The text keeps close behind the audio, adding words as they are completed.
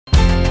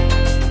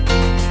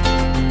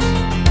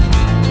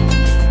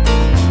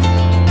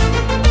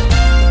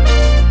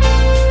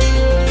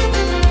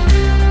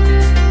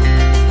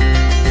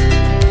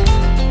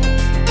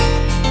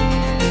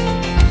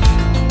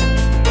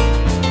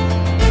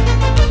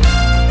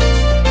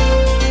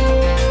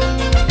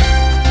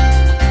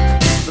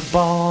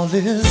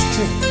this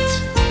tilt.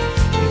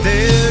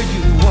 There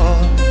you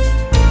are,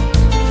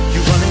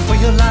 you're running for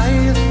your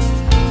life.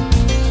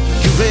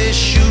 You're a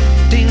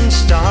shooting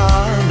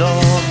star, and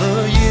all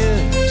the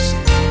years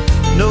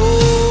no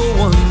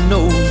one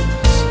knows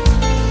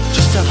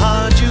just how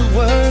hard you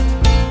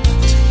worked,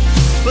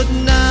 but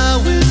now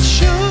it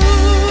shows.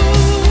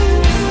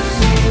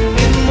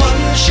 In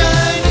one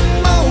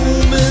shining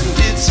moment,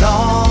 it's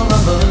all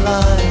on the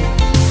line.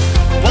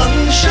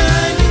 One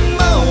shining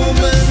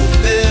moment,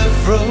 they're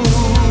frozen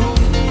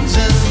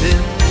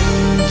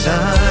in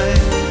time.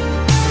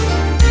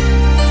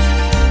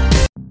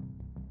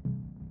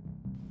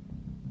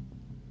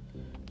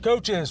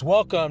 Coaches,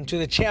 welcome to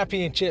the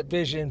Championship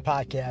Vision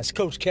Podcast.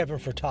 Coach Kevin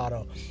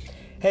Furtado.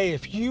 Hey,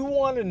 if you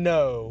want to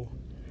know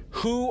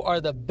who are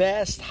the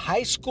best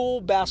high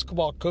school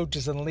basketball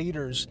coaches and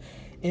leaders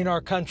in our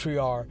country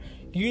are,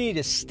 you need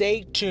to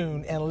stay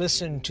tuned and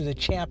listen to the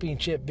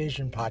Championship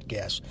Vision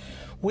Podcast.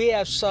 We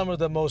have some of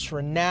the most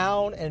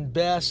renowned and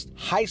best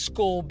high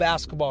school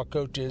basketball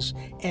coaches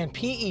and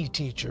PE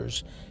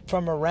teachers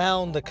from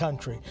around the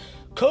country.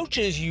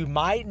 Coaches you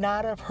might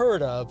not have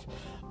heard of,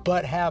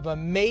 but have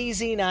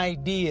amazing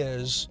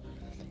ideas.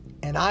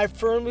 And I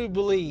firmly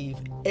believe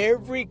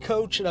every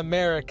coach in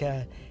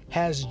America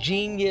has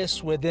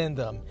genius within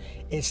them.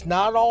 It's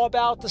not all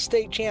about the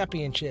state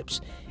championships.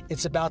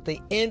 It's about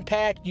the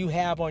impact you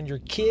have on your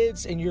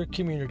kids and your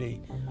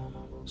community.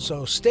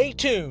 So stay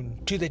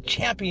tuned to the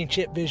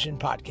Championship Vision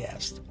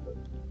Podcast.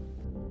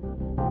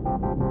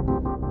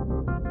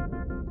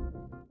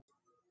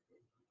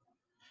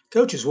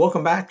 Coaches,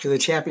 welcome back to the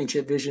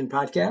Championship Vision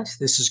Podcast.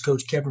 This is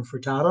Coach Kevin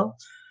Furtado.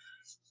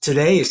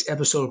 Today is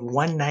episode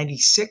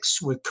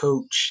 196 with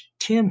Coach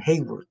Tim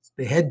Haworth,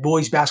 the head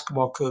boys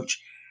basketball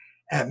coach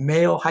at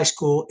Mayo High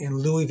School in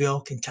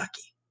Louisville,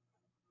 Kentucky.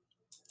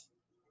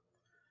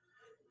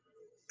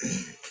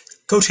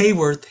 Coach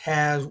Haworth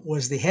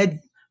was the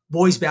head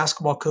boys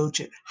basketball coach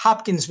at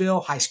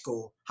Hopkinsville High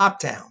School,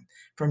 Hoptown,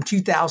 from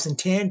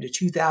 2010 to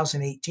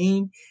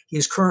 2018. He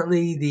is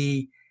currently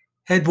the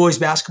head boys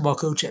basketball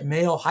coach at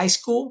Mayo High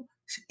School,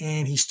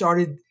 and he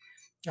started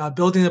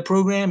building the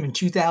program in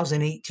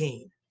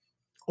 2018.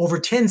 Over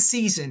 10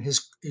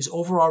 seasons, his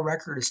overall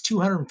record is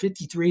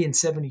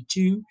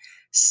 253-72,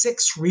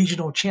 6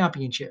 regional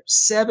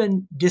championships,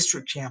 7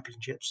 district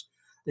championships,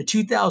 the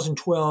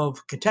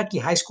 2012 Kentucky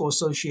High School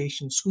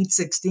Association Sweet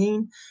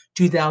 16,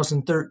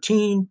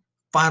 2013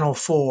 Final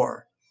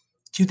Four,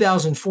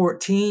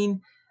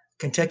 2014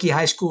 Kentucky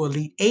High School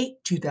Elite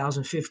 8,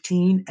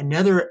 2015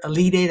 another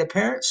Elite 8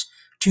 appearance,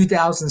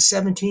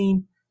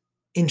 2017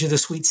 into the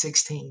Sweet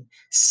 16,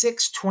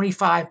 6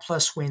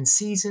 25-plus win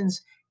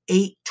seasons,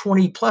 8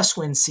 20-plus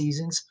win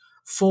seasons,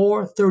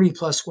 4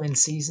 30-plus win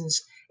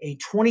seasons, a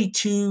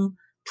 20-2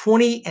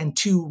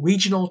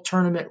 regional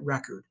tournament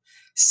record,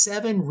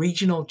 7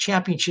 regional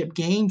championship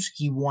games.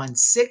 He won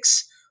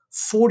 6,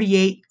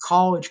 48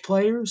 college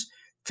players,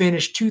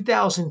 finished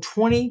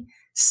 2020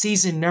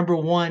 season number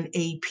 1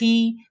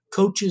 AP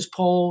Coaches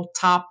Poll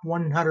Top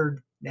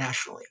 100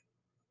 nationally.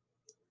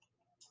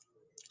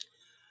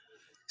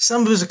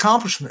 Some of his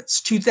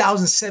accomplishments: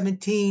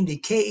 2017, the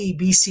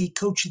KABC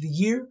Coach of the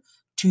Year,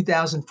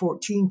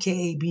 2014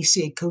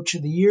 KABC Coach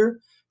of the Year,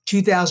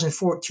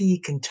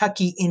 2014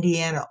 Kentucky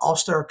Indiana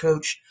All-Star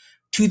Coach,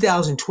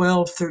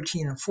 2012,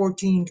 13, and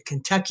 14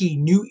 Kentucky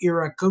New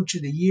Era Coach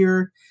of the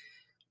Year,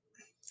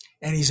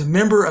 and he's a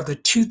member of the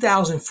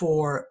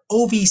 2004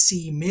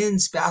 OVC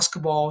Men's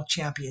Basketball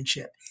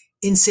Championship,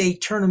 NCAA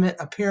tournament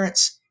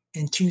appearance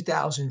in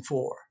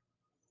 2004.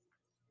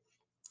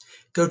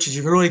 Coaches,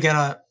 you're really going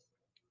to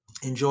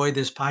enjoy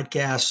this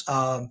podcast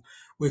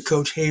with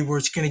Coach Haworth.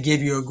 It's going to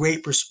give you a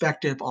great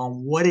perspective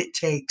on what it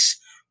takes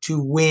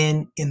to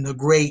win in the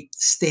great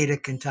state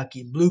of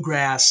Kentucky.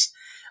 Bluegrass,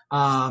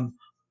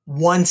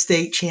 one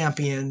state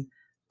champion,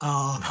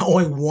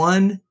 only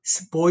one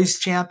boys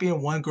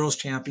champion, one girls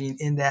champion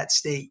in that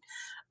state.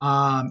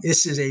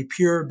 This is a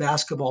pure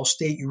basketball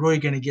state. You're really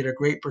going to get a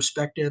great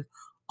perspective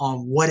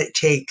on what it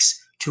takes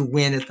to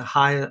win at the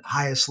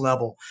highest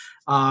level.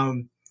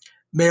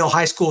 Mayo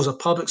High School is a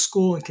public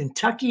school in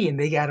Kentucky, and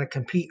they got to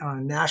compete on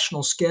a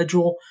national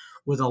schedule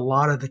with a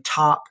lot of the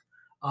top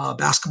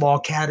basketball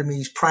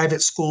academies,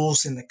 private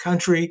schools in the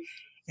country.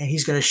 And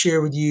he's going to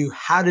share with you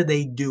how do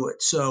they do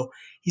it. So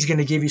he's going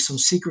to give you some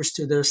secrets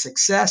to their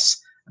success,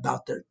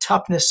 about their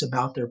toughness,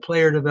 about their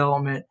player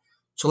development.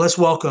 So let's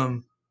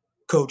welcome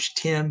Coach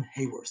Tim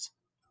Haworth.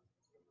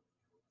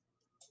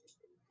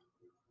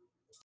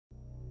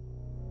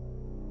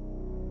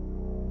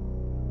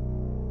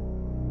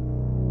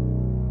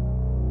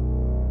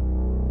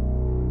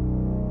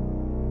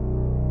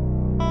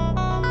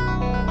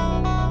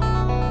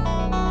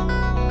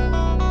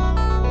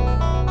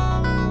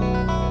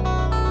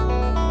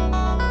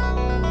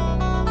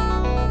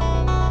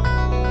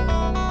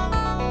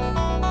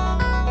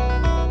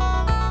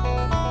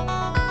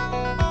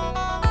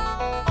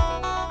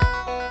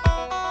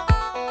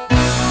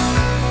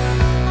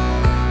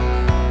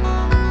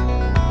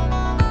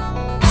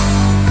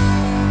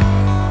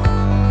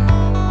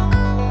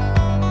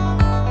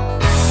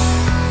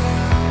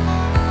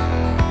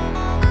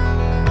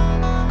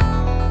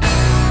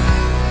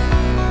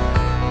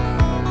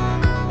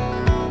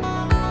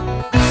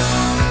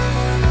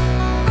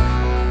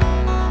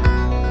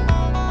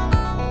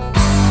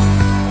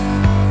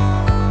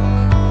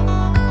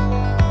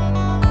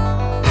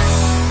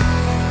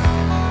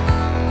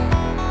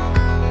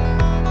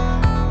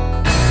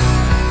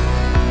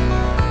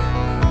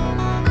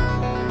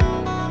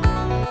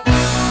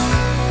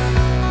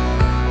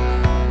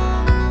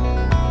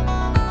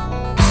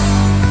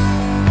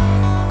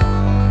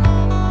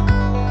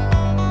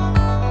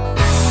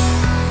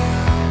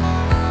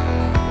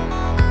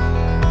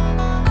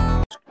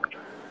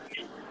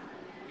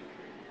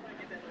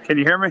 Can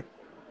you hear me?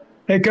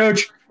 Hey,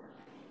 Coach.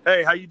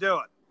 Hey, how you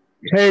doing?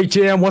 Hey,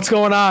 Tim. What's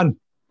going on?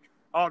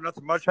 Oh,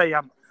 nothing much. Hey,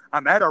 I'm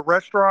at a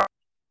restaurant,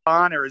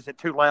 or is it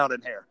too loud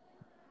in here?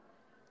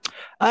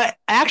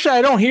 Actually,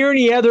 I don't hear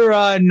any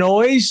other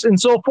noise and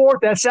so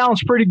forth. That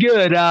sounds pretty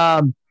good.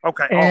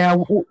 Okay.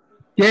 And Awesome.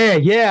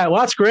 yeah.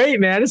 Well, that's great,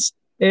 man.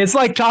 It's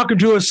like talking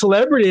to a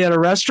celebrity at a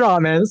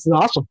restaurant, man. This is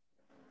awesome.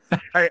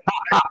 Hey,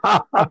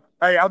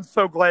 I'm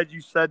so glad you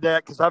said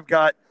that because I've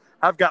got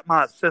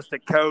my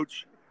assistant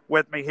coach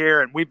with me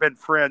here, and we've been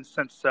friends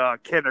since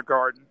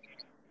kindergarten.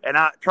 And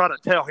I try to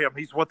tell him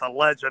he's with a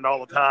legend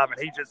all the time,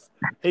 and he just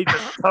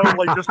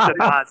totally just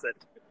denies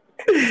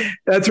it.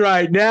 That's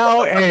right.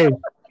 Now, hey,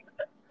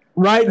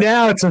 right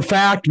now it's a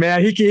fact,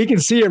 man. He can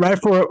see it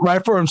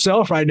right for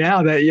himself right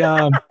now.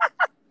 That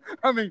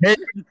I mean, hey,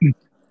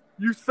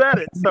 you said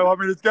it, so I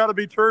mean it's got to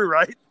be true,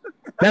 right?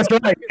 That's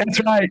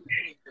right.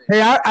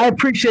 Hey, I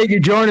appreciate you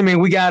joining me.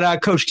 We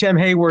got Coach Tim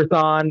Haworth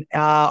on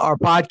our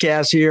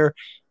podcast here,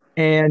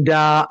 and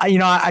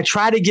I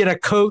try to get a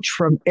coach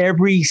from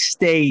every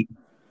state.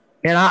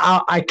 And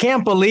I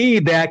can't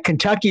believe that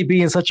Kentucky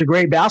being such a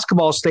great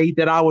basketball state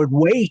that I would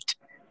wait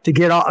to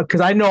get on,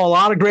 because I know a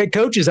lot of great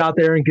coaches out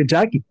there in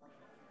Kentucky.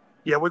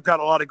 Yeah, we've got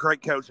a lot of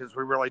great coaches.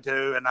 We really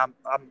do. And I'm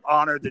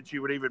honored that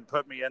you would even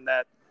put me in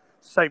that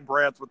same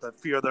breath with a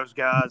few of those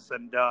guys.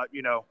 And,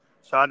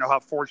 so I know how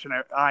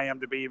fortunate I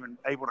am to be even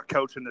able to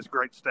coach in this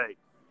great state.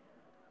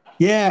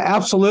 Yeah,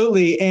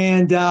 absolutely.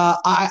 And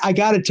I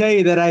got to tell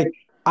you that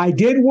I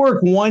did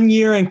work 1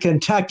 year in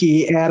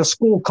Kentucky at a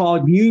school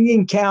called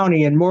Union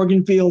County in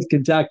Morganfield,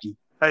 Kentucky.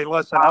 Hey,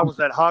 listen, I was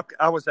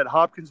at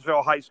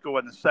Hopkinsville High School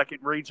in the second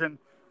region.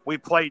 We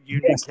played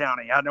Union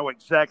County. I know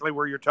exactly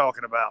where you're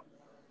talking about.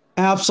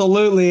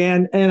 Absolutely.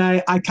 And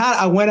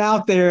I went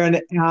out there, and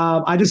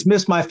I just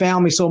missed my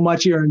family so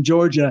much here in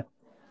Georgia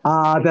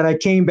that I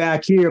came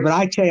back here. But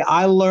I tell you,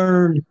 I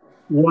learned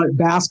what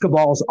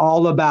basketball is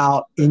all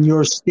about in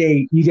your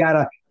state. You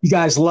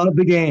guys love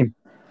the game.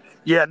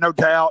 Yeah, no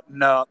doubt. And,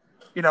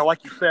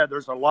 like you said,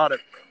 there's a lot of,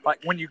 like,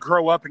 when you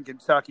grow up in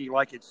Kentucky,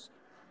 like it's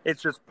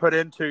just put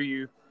into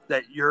you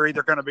that you're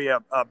either going to be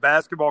a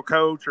basketball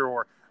coach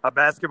or a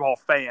basketball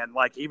fan.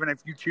 Like, even if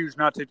you choose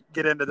not to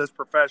get into this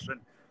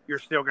profession, you're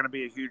still going to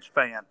be a huge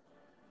fan.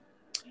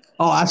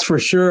 Oh, that's for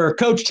sure.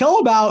 Coach, tell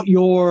about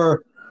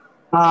your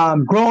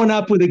growing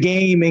up with a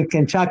game in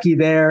Kentucky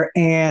there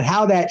and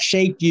how that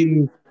shaped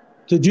you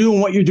to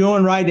doing what you're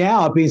doing right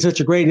now, being such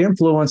a great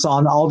influence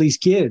on all these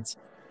kids.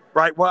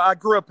 Right. Well, I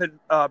grew up in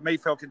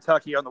Mayfield,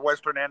 Kentucky, on the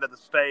western end of the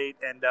state.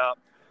 And,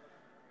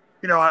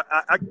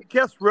 I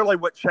guess really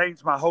what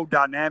changed my whole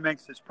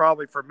dynamics is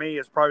probably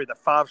the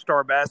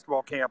five-star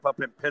basketball camp up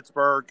in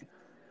Pittsburgh.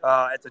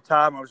 At the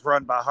time, it was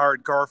run by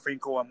Howard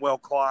Garfinkel and Will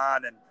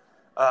Klein. And,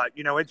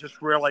 it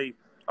just really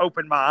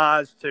opened my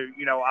eyes to,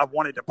 I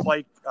wanted to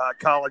play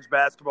college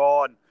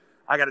basketball. And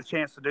I got a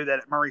chance to do that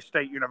at Murray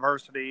State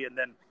University. And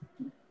then,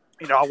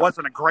 I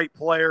wasn't a great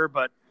player,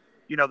 but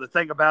the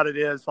thing about it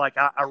is, like,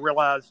 I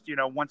realized,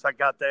 once I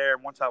got there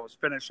and once I was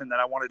finishing that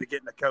I wanted to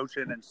get into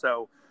coaching. And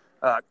so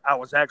I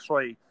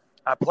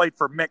played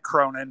for Mick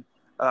Cronin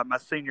my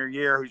senior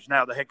year, who's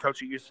now the head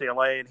coach at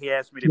UCLA, and he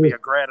asked me to be a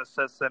grad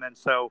assistant. And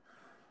so,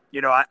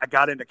 I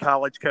got into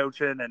college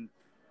coaching and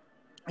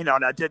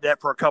I did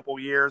that for a couple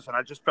of years, and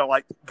I just felt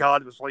like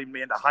God was leading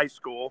me into high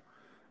school.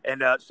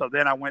 And so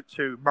then I went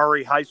to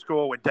Murray High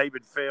School with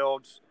David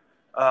Fields,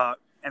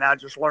 and I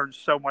just learned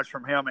so much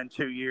from him in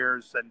 2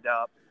 years. And,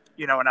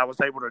 and I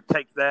was able to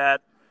take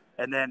that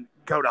and then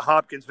go to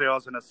Hopkinsville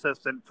as an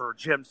assistant for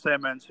Jim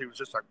Simmons, who was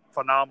just a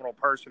phenomenal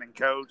person and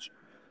coach.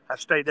 I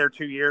stayed there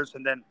 2 years,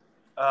 and then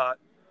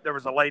there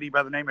was a lady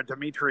by the name of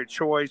Demetria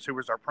Choice, who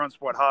was our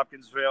principal at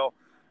Hopkinsville.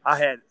 I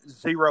had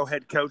zero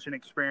head coaching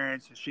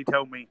experience, and she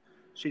told me,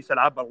 she said,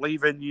 "I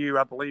believe in you.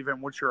 I believe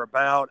in what you're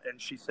about." And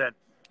she said,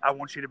 "I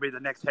want you to be the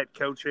next head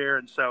coach here."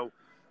 And so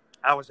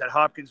I was at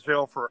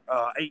Hopkinsville for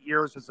 8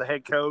 years as the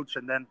head coach,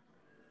 and then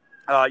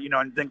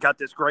and then got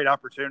this great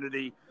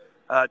opportunity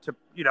to,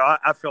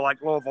 I feel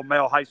like Louisville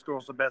Male High School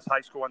is the best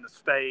high school in the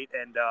state.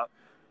 And,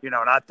 and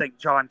I think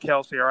John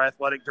Kelsey, our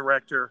athletic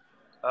director,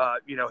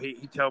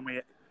 he told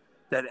me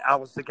that I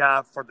was the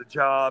guy for the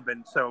job.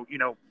 And so,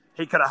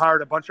 he could have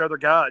hired a bunch of other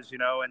guys,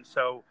 and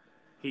so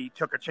he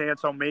took a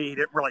chance on me. He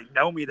didn't really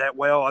know me that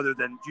well other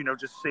than,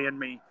 just seeing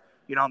me,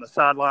 on the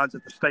sidelines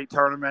at the state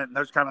tournament and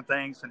those kind of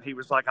things. And he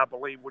was like, "I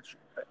believe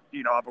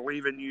I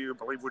believe in you,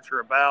 believe what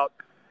you're about."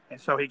 And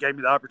so he gave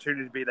me the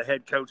opportunity to be the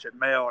head coach at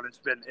Male, and it's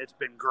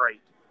been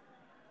great.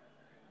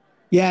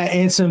 Yeah,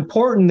 and it's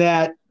important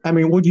that,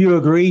 would you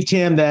agree,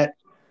 Tim, that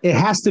it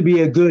has to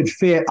be a good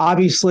fit?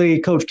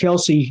 Obviously, Coach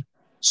Kelsey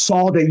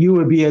saw that you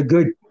would be a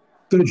good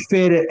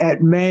fit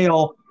at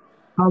Male.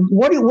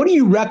 What do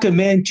you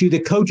recommend to the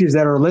coaches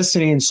that are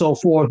listening and so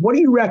forth? What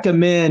do you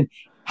recommend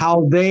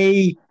how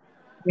they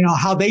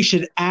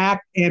should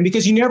act? And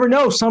because you never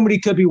know, somebody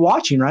could be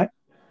watching, right?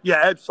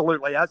 Yeah,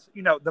 absolutely.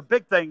 The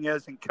big thing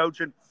is in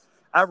coaching,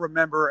 I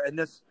remember,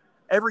 and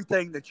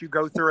everything that you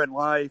go through in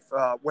life,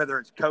 whether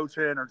it's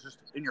coaching or just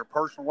in your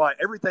personal life,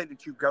 everything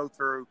that you go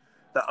through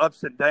the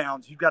ups and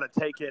downs. You've got to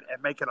take it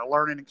and make it a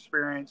learning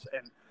experience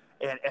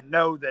and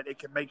know that it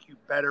can make you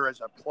better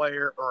as a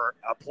player,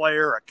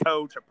 a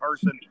coach, a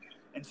person.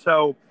 And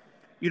so,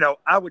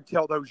 I would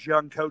tell those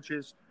young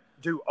coaches,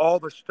 do all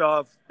the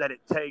stuff that it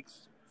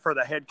takes for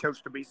the head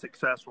coach to be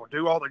successful.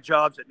 Do all the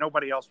jobs that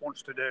nobody else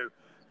wants to do,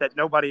 that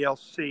nobody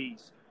else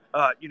sees,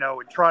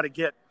 and try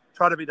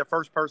to be the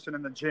first person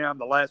in the gym,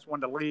 the last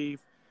one to leave,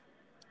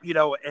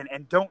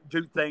 and don't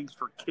do things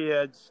for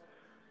kids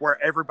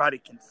where everybody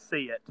can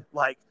see it.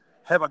 Like,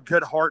 have a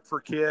good heart for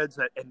kids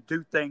and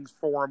do things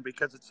for them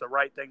because it's the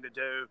right thing to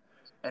do,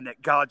 and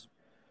that God's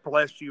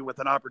blessed you with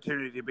an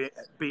opportunity to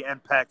be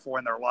impactful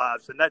in their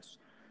lives. And that's,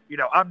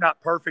 I'm not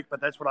perfect,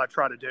 but that's what I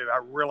try to do. I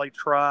really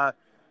try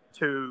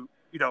to,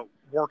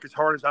 work as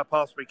hard as I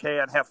possibly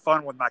can, have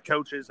fun with my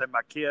coaches and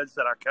my kids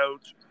that I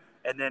coach,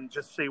 and then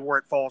just see where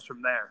it falls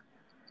from there.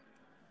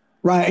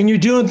 Right. And you're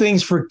doing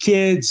things for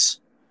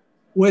kids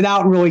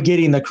without really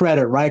getting the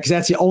credit, right? Because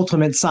that's the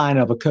ultimate sign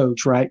of a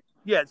coach, right?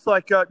 Yeah, it's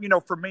like,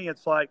 for me,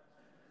 it's like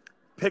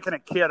picking a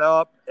kid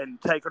up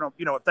and taking them,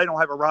 if they don't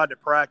have a ride to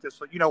practice.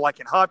 So, like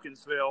in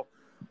Hopkinsville,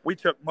 we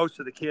took most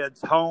of the kids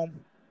home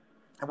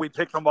and we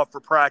picked them up for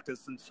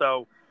practice. And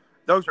so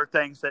those are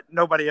things that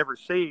nobody ever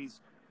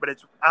sees. But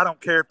I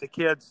don't care if the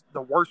kid's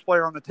the worst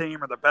player on the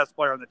team or the best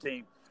player on the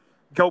team.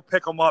 Go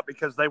pick them up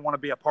because they want to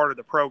be a part of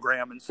the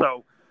program. And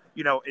so,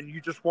 and you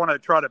just want to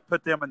try to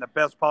put them in the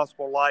best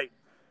possible light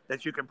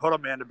that you can put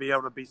them in to be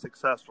able to be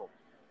successful.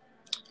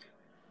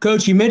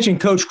 Coach, you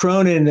mentioned Coach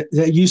Cronin at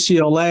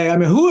UCLA. I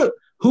mean,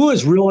 who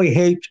has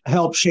really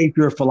helped shape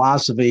your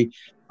philosophy?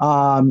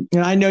 And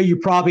I know you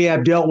probably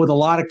have dealt with a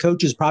lot of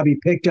coaches, probably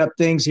picked up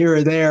things here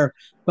or there,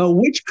 but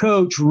which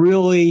coach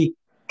really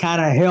kind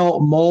of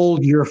helped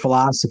mold your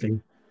philosophy?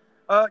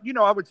 I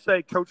would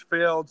say Coach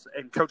Fields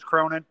and Coach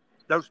Cronin.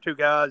 Those two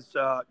guys,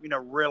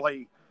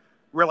 really,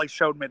 really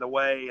showed me the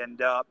way.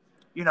 And,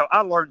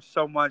 I learned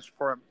so much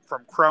from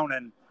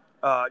Cronin,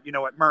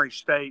 at Murray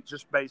State,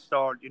 just based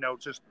on,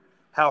 just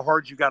how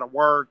hard you got to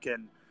work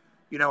and,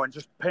 and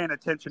just paying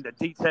attention to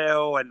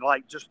detail and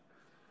like just,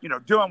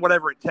 doing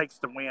whatever it takes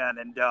to win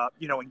and,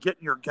 and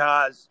getting your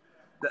guys.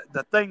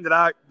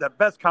 The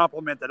best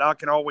compliment that I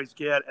can always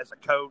get as a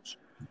coach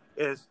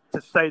is to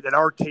say that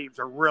our teams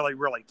are really,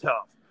 really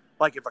tough.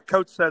 Like if a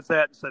coach says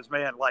that and says,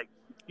 man, like,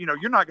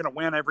 you're not going to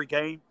win every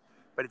game,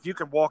 but if you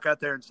can walk out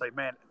there and say,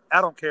 man,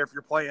 I don't care if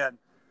you're playing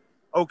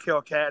Oak Hill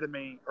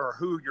Academy or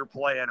who you're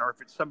playing, or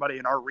if it's somebody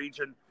in our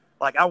region,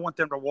 like I want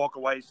them to walk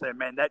away saying,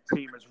 man, that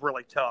team is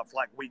really tough.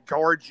 Like we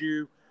guard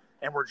you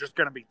and we're just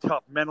going to be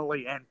tough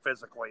mentally and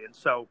physically. And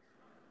so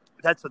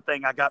that's the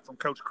thing I got from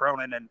Coach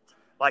Cronin. And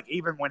like,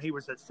 even when he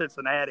was at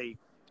Cincinnati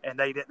and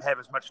they didn't have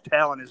as much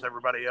talent as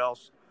everybody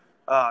else,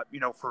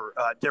 for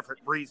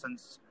different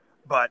reasons,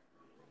 but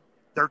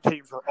their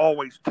teams were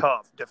always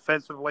tough,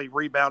 defensively,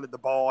 rebounded the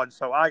ball. And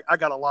so I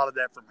got a lot of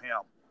that from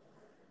him.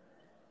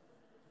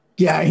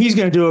 Yeah, he's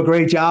going to do a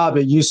great job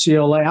at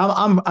UCLA.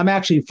 I'm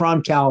actually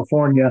from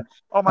California.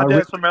 Oh, my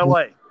dad's from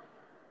LA.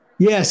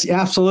 Yes,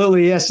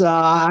 absolutely. Yes,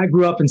 I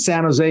grew up in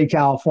San Jose,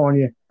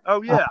 California.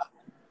 Oh yeah,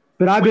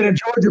 but I've been a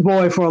Georgia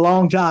boy for a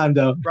long time,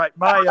 though. Right.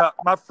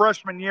 My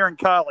freshman year in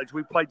college,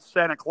 we played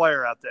Santa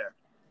Clara out there.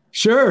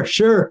 Sure.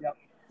 Yep.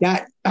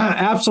 Yeah,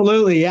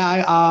 absolutely.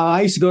 Yeah,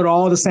 I used to go to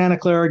all the Santa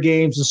Clara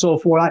games and so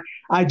forth.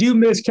 I do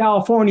miss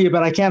California,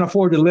 but I can't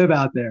afford to live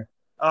out there.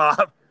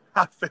 I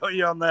feel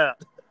you on that.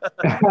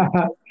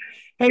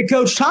 Hey,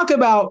 Coach, talk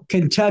about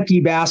Kentucky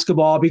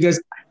basketball, because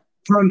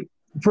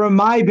from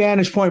my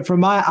vantage point,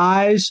 from my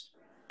eyes,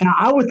 and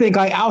I would think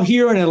like out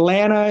here in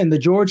Atlanta and the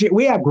Georgia,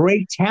 we have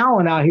great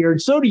talent out here, and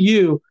so do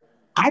you.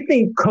 I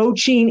think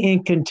coaching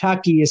in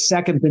Kentucky is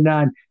second to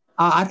none.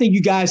 I think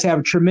you guys have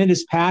a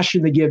tremendous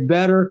passion to get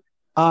better.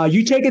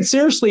 You take it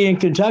seriously in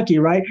Kentucky,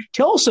 right?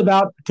 Tell us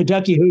about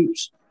Kentucky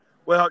hoops.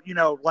 Well,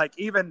 like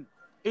even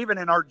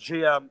in our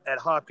gym at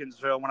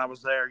Hopkinsville when I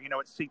was there,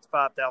 it seats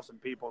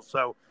 5,000 people.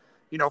 So,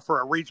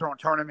 for a regional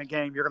tournament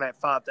game, you're going to have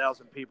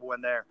 5,000 people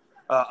in there.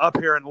 Up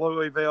here in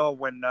Louisville,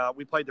 when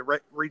we played the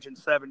Region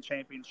 7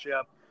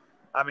 championship,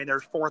 I mean,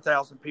 there's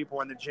 4,000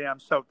 people in the gym.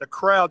 So the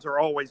crowds are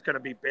always going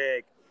to be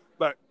big.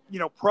 But,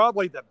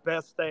 probably the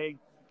best thing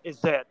is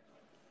that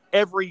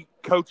every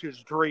coach's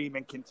dream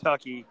in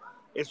Kentucky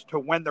is to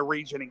win the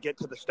region and get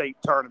to the state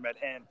tournament.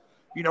 And,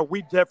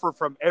 we differ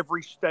from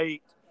every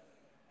state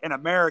in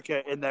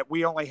America in that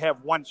we only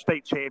have one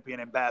state champion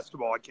in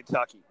basketball in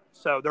Kentucky.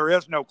 So there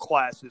is no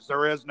classes.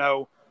 There is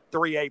no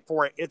 3A,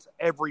 4A. It's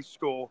every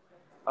school,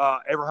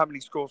 ever how many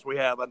schools we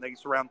have. I think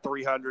it's around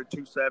 300,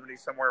 270,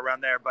 somewhere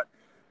around there. But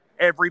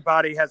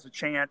everybody has a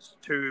chance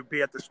to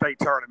be at the state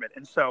tournament.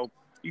 And so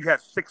you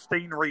have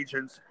 16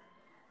 regions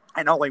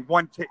and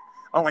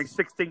only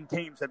 16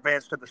 teams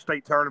advance to the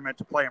state tournament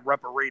to play in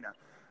Rupp Arena.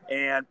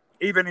 And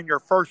even in your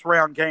first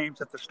round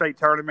games at the state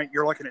tournament,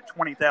 you're looking at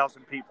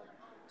 20,000 people.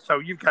 So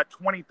you've got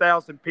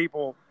 20,000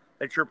 people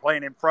that you're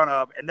playing in front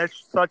of, and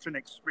that's such an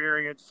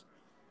experience,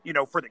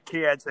 for the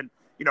kids. And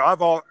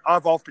I've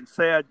often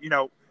said,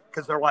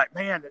 because they're like,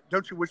 man,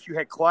 don't you wish you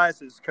had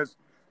classes? Because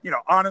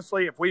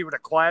honestly, if we would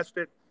have classed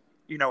it,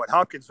 at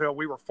Hopkinsville,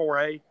 we were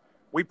 4A.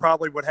 We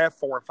probably would have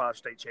 4 or 5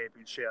 state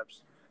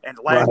championships. And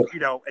last,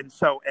 Right. and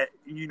so,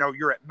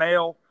 you're at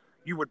Male,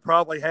 you would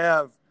probably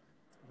have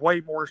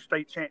way more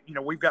state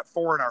we've got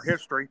 4 in our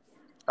history,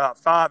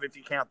 5 if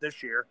you count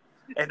this year.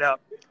 But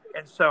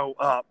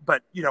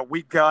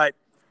we've got,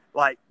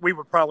 we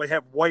would probably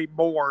have way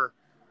more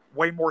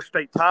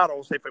state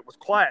titles if it was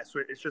class.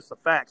 It's just the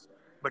facts.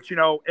 But,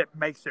 it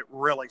makes it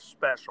really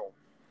special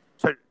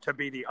to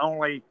be the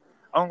only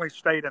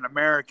state in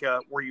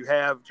America where you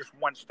have just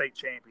one state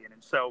champion.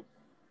 And so,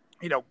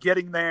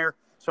 getting there.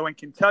 So in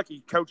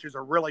Kentucky, coaches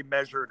are really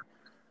measured,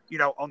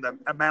 on the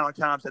amount of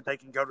times that they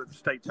can go to the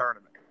state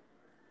tournament.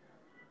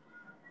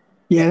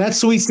 Yeah, that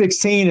Sweet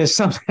 16 is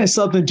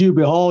something to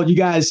behold.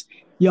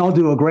 Y'all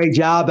do a great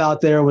job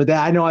out there with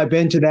that. I know I've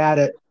been to that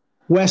at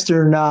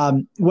Western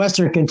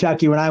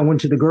Kentucky when I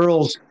went to the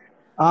girls.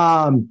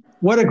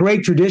 What a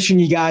great tradition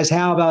you guys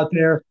have out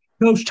there.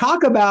 Coach,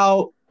 talk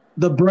about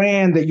the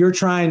brand that you're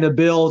trying to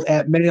build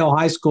at Mayo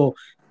High School.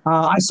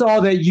 I saw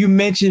that you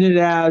mentioned it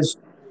as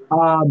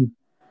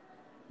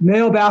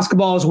Mayo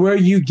basketball is where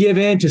you give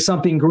in to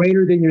something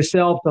greater than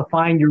yourself to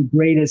find your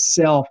greatest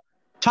self.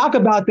 Talk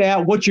about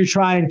that, what you're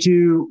trying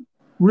to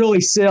really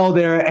sell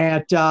there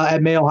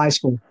at Mayo High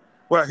School.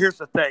 Well, here's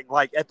the thing.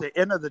 At the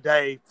end of the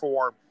day,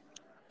 for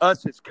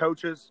us as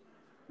coaches,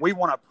 we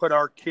want to put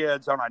our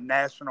kids on a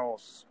national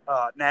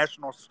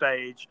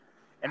stage,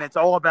 and it's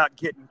all about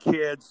getting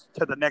kids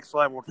to the next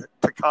level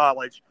to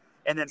college.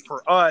 And then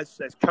for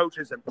us as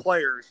coaches and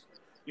players,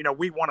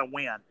 we want to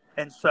win.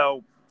 And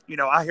so,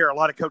 I hear a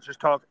lot of coaches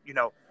talk,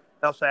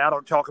 they'll say, I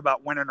don't talk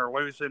about winning or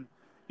losing,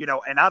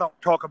 and I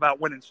don't talk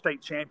about winning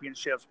state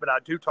championships, but I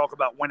do talk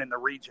about winning the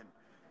region,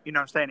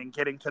 and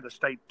getting to the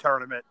state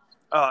tournament,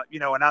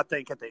 and I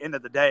think at the end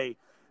of the day,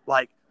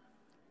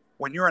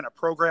 when you're in a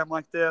program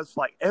like this,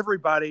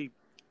 everybody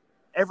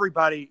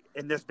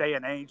in this day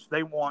and age,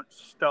 they want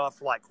stuff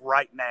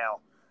right now.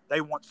 They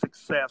want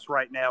success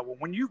right now. Well,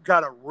 when you've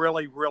got a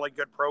really, really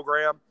good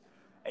program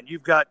and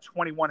you've got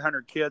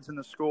 2,100 kids in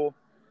the school,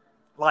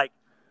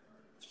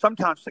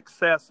 sometimes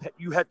success,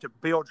 you have to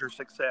build your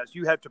success.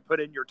 You have to put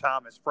in your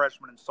time as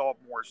freshmen and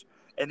sophomores,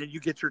 and then you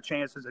get your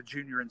chance as a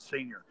junior and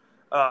senior.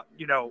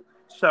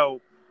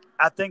 So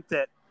I think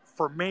that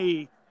for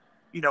me,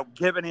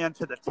 giving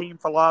into the team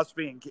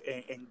philosophy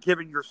and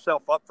giving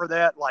yourself up for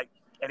that,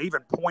 and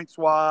even points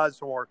wise,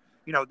 or,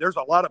 there's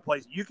a lot of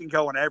places you can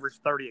go and average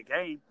 30 a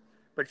game,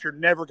 but you're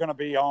never going to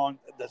be on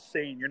the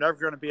scene. You're never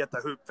going to be at the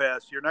Hoop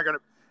Fest. You're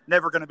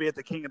never going to be at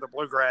the King of the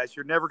Bluegrass.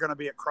 You're never going to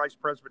be at Christ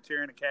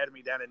Presbyterian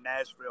Academy down in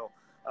Nashville.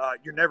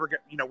 You're never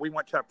going we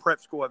went to a prep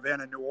school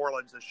event in New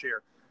Orleans this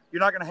year. You're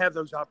not going to have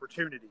those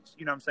opportunities,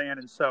 you know what I'm saying?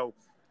 And so,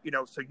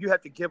 so you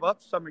have to give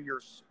up some of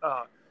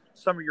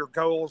your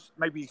goals,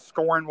 maybe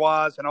scoring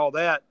wise and all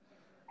that,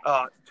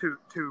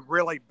 to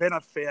really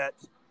benefit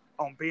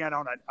on being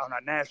on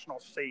a national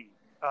scene,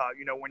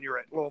 when you're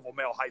at Louisville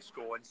Male High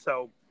School. And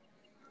so,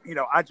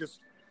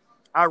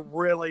 I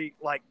really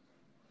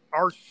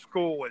our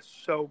school is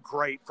so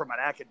great from an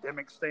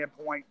academic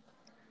standpoint.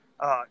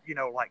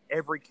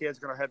 Every kid's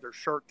going to have their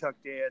shirt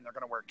tucked in. They're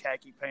going to wear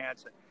khaki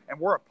pants. And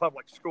we're a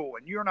public school,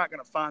 and you're not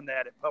going to find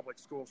that at public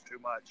schools too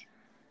much,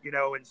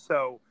 And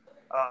so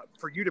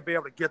for you to be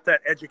able to get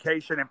that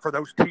education and for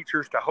those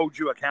teachers to hold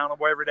you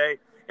accountable every day,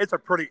 it's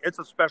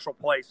a special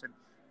place. And,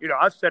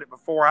 I've said it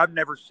before. I've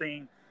never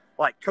seen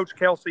Coach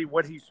Kelsey,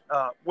 what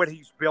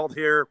he's built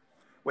here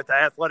with the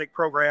athletic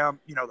program.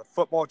 The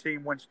football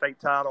team wins state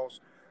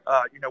titles.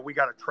 We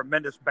got a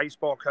tremendous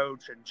baseball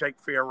coach and Jake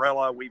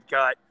Fiorella. We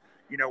got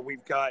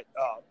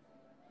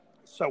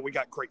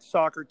great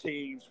soccer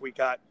teams. We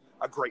got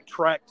a great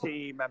track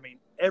team. I mean,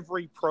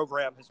 every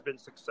program has been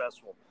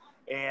successful,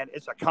 and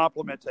it's a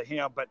compliment to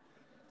him, but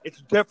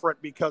it's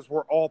different because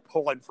we're all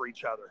pulling for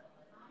each other,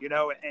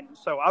 and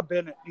so I've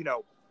been,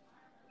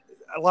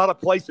 a lot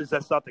of places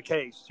that's not the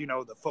case.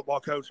 The football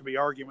coach will be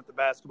arguing with the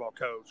basketball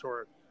coach,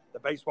 or the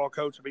baseball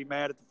coach will be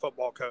mad at the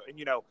football coach.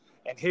 And,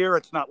 and here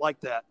it's not like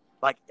that.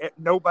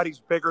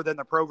 Nobody's bigger than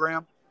the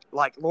program.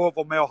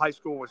 Louisville Male High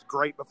School was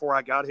great before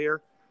I got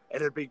here,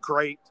 and it'd be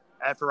great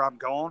after I'm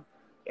gone.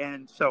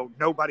 And so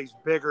nobody's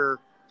bigger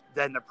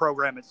than the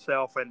program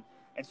itself. And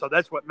so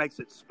that's what makes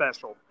it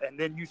special. And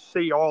then you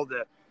see all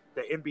the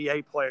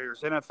NBA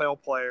players,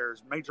 NFL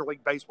players, Major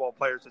League Baseball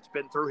players that's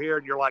been through here,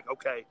 and you're like,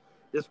 okay,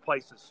 this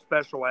place is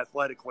special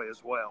athletically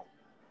as well.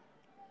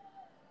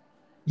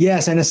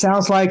 Yes, and it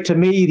sounds like to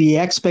me the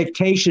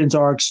expectations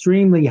are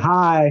extremely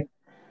high.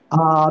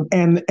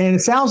 And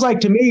it sounds like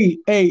to me,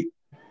 hey,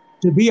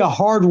 to be a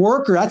hard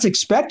worker, that's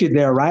expected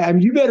there, right? I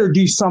mean, you better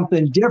do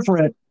something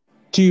different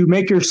to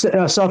make your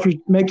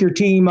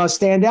team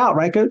stand out,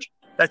 right, Coach?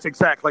 That's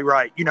exactly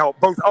right.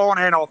 Both on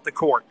and off the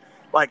court.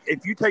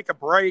 If you take a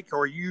break,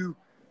 or you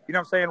know what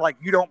I'm saying,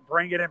 you don't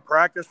bring it in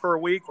practice for a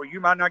week, well,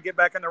 you might not get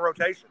back in the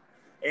rotation.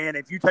 And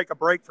if you take a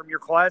break from your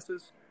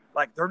classes,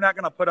 they're not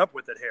going to put up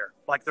with it here.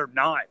 They're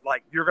not.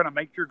 You're going to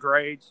make your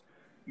grades.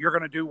 You're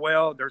going to do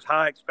well. There's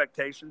high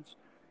expectations.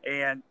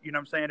 And, you know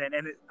what I'm saying?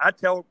 And I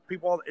tell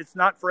people it's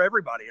not for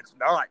everybody. It's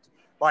not.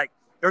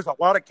 there's a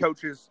lot of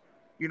coaches,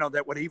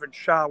 that would even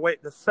shy away.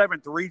 The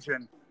 7th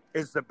region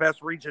is the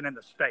best region in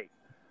the state.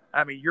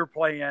 I mean, you're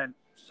playing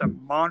some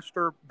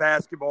monster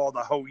basketball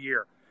the whole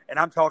year. And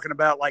I'm talking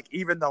about like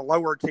even the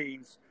lower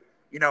teams,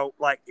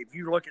 like if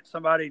you look at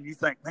somebody and you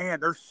think, man,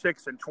 they're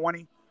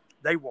 6-20,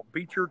 they will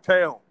beat your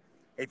tail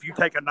if you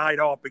take a night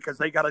off because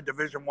they got a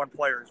Division I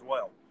player as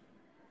well.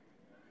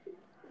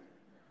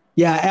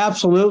 Yeah,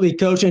 absolutely,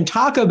 Coach. And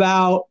talk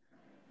about,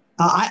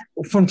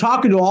 from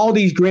talking to all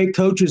these great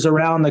coaches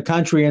around the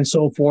country and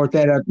so forth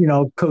that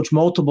have, coach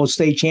multiple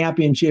state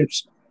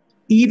championships,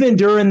 even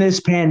during this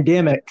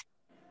pandemic,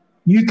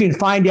 you can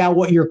find out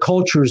what your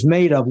culture is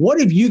made of. What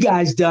have you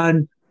guys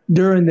done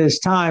during this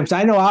time? So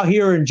I know out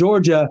here in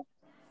Georgia,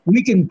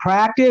 we can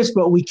practice,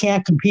 but we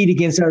can't compete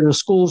against other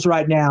schools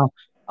right now.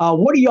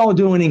 What are y'all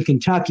doing in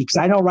Kentucky? Because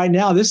I know right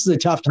now this is a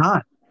tough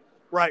time.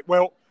 Right.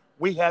 Well,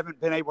 we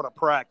haven't been able to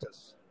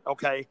practice.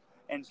 Okay.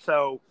 And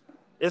so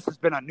this has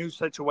been a new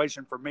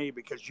situation for me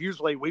because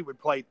usually we would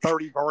play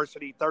 30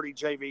 varsity, 30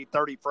 JV,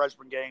 30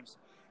 freshman games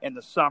in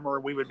the summer.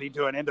 We would be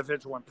doing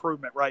individual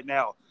improvement right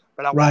now.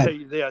 But I will tell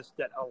you this,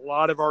 that a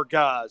lot of our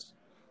guys,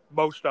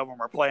 most of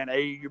them are playing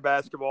AAU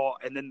basketball.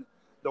 And then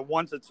the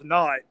ones that's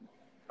not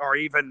are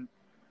even,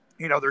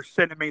 they're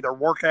sending me their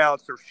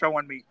workouts. They're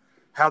showing me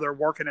how they're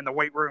working in the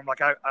weight room,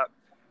 like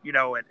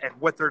and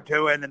what they're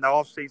doing in the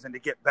off season to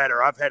get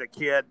better. I've had a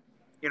kid,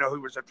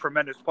 who was a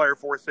tremendous player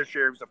for us this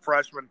year. He was a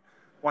freshman,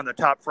 one of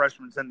the top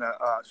freshmen in the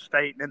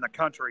state and in the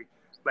country.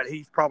 But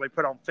he's probably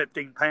put on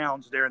 15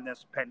 pounds during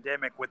this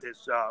pandemic with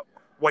his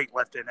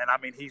weightlifting. And, I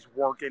mean, he's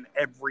working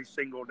every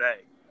single day.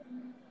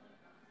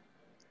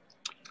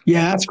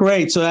 Yeah, that's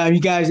great. So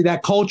you guys,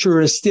 that culture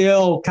is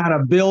still kind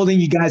of building.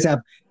 You guys have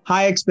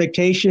high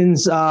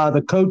expectations.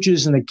 The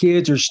coaches and the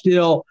kids are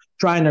still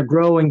trying to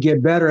grow and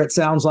get better, it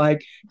sounds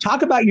like.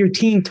 Talk about your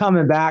team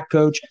coming back,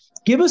 Coach.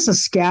 Give us a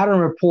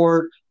scattering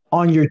report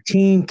on your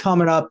team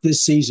coming up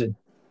this season.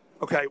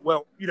 Okay,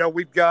 well,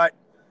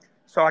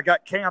 I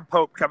got Cam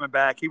Pope coming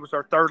back. He was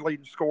our third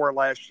leading scorer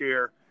last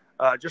year.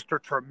 Just a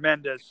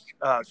tremendous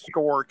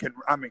scorer.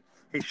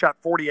 He shot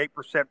 48%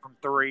 from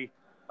three.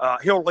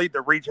 He'll lead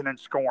the region in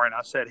scoring.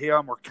 I said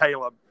him or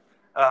Caleb,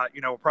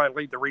 will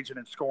probably lead the region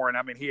in scoring.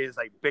 I mean, he is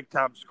a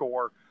big-time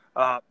scorer.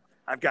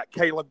 I've got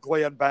Caleb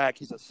Glenn back.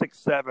 He's a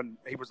 6'7".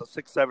 He was a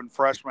 6'7"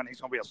 freshman.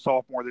 He's going to be a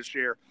sophomore this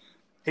year.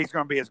 He's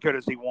going to be as good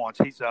as he wants.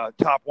 He's a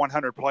top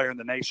 100 player in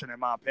the nation, in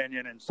my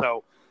opinion. And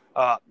so,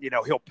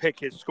 he'll pick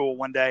his school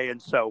one day.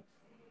 And so,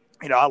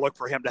 I look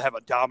for him to have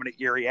a dominant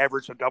year. He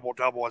averaged a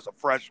double-double as a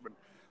freshman.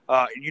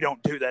 And you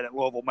don't do that at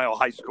Louisville Male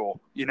High School,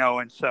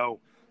 and so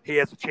he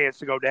has a chance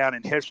to go down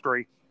in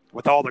history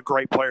with all the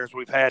great players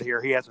we've had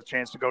here. He has a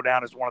chance to go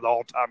down as one of the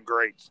all-time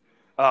greats.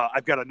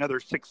 I've got another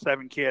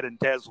 6'7" kid in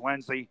Des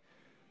Lindsay,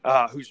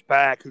 who's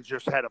back, who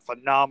just had a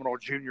phenomenal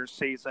junior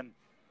season.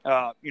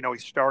 He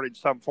started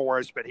some for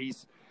us, but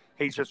he's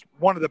just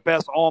one of the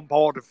best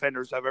on-ball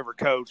defenders I've ever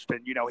coached.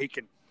 And,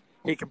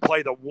 he can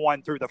play the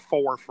 1 through the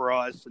 4 for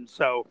us. And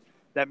so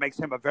that makes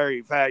him a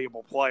very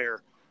valuable player.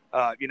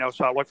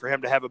 So I look for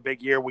him to have a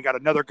big year. We got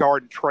another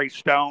guard, Trey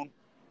Stone.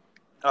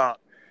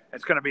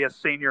 It's going to be a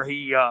senior.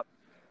 He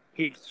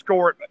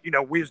scored,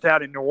 we was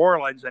down in New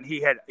Orleans, and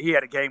he had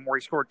a game where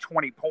he scored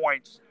 20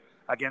 points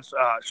against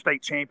a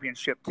state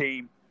championship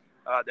team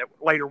that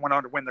later went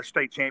on to win the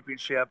state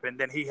championship. And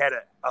then he had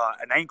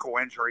an ankle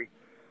injury,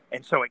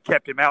 and so it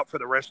kept him out for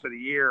the rest of the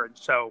year. And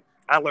so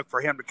I look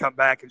for him to come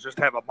back and just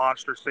have a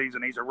monster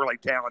season. He's a really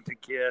talented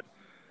kid.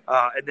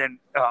 And then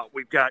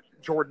we've got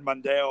Jordan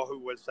Mundell, who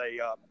was a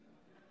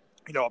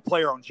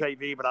player on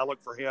JV, but I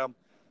look for him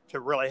to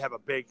really have a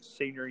big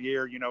senior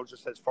year,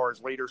 just as far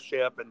as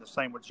leadership, and the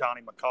same with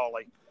Johnny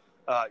McCauley.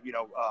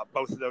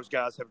 Both of those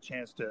guys have a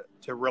chance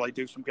to really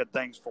do some good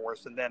things for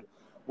us. And then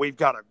we've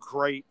got a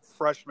great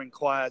freshman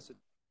class,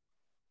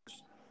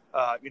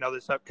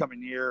 this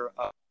upcoming year.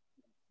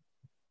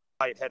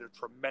 I had a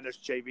tremendous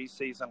JV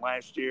season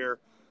last year.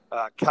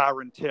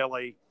 Kyron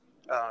Tilley,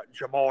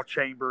 Jamal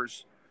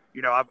Chambers.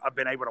 I've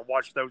been able to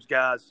watch those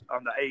guys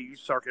on the AU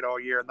circuit all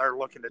year, and they're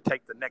looking to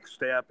take the next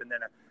step. And then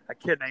a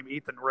kid named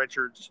Ethan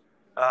Richards,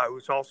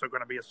 who's also going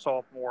to be a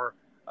sophomore.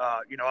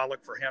 I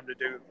look for him to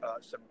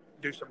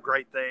do some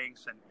great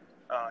things. And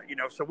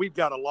so we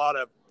got a lot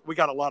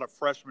of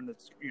freshmen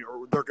that's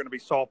they're going to be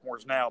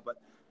sophomores now, but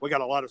we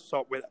got a lot of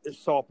this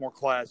sophomore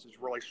class is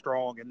really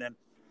strong. And then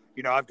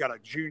I've got a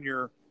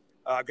junior.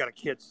 I've got a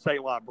kid,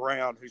 Selah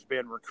Brown, who's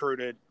been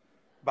recruited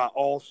by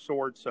all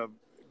sorts of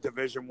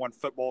Division I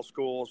football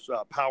schools,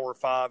 Power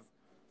 5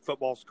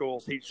 football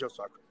schools. He's just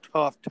a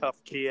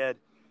tough kid.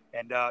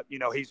 And,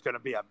 he's going to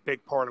be a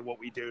big part of what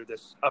we do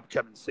this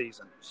upcoming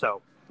season.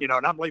 So,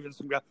 and I'm leaving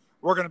some guys.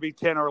 We're going to be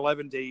 10 or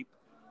 11 deep,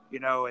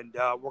 and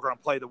we're going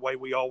to play the way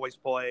we always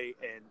play,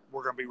 and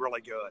we're going to be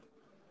really good.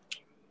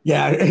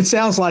 Yeah, it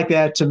sounds like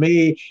that to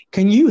me.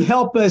 Can you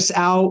help us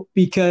out?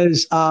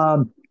 Because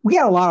we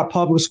got a lot of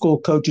public school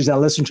coaches that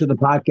listen to the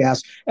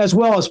podcast, as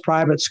well as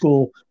private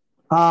school.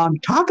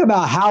 Talk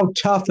about how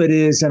tough it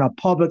is in a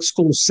public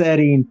school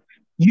setting.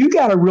 You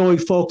got to really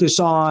focus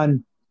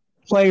on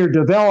player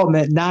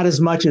development, not as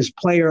much as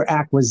player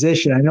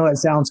acquisition. I know it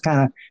sounds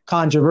kind of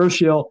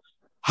controversial.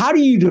 How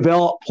do you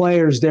develop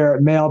players there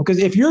at Male? Because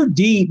if you're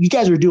deep, you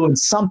guys are doing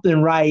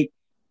something right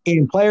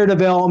in player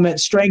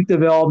development, strength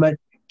development.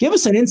 Give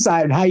us an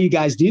insight on how you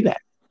guys do that.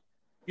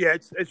 Yeah,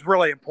 it's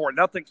really important.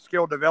 I think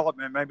skill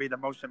development may be the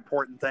most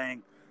important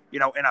thing,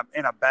 in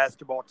a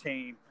basketball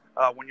team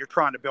when you're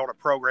trying to build a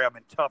program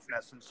in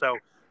toughness. And so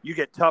you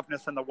get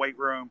toughness in the weight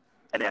room,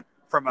 and then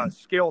from a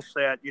skill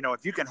set,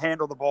 if you can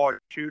handle the ball and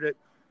shoot it,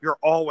 you're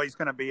always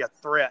going to be a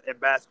threat in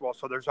basketball.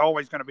 So there's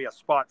always going to be a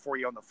spot for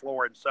you on the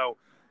floor. And so,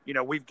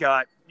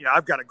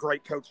 I've got a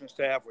great coaching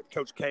staff with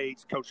Coach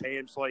Cates, Coach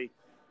Hamsley,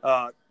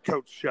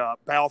 Coach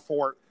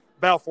Balfour.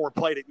 Balfour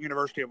played at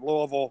University of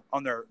Louisville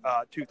on their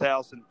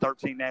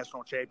 2013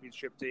 national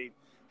championship team.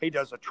 He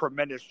does a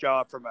tremendous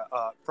job from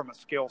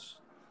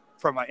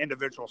an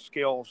individual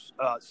skills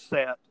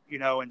set,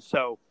 and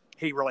so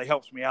he really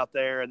helps me out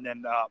there. And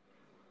then,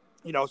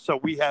 so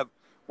we have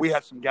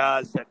some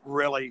guys that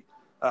really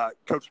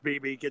Coach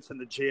BB gets in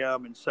the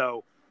gym, and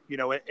so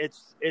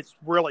it's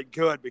really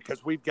good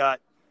because we've got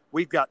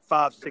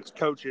 5-6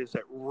 coaches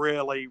that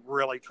really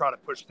try to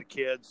push the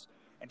kids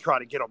and try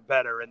to get them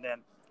better. And then,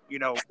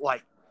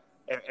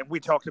 and we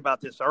talked about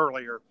this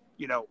earlier,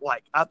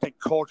 I think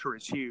culture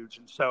is huge.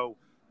 And so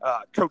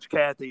Coach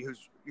Cathy,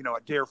 who's, a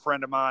dear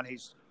friend of mine,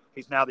 he's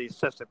now the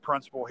assistant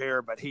principal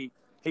here, but he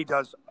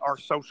does our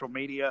social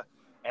media.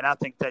 And I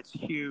think that's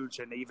huge.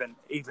 And even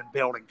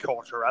building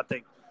culture, I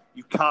think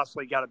you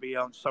constantly got to be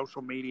on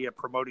social media,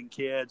 promoting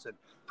kids and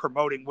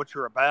promoting what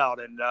you're about.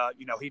 And,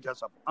 he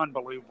does an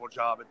unbelievable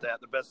job at that.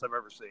 The best I've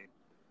ever seen.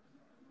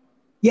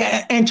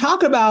 Yeah, and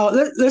talk about,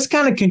 let's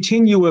kind of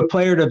continue with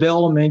player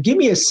development. Give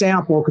me a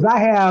sample, because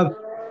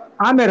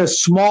I'm at a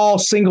small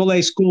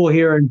single-A school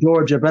here in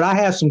Georgia, but I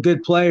have some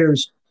good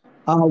players.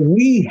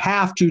 We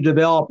have to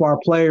develop our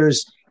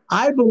players.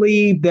 I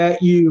believe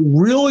that you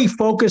really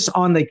focus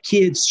on the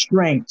kid's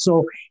strength.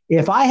 So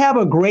if I have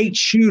a great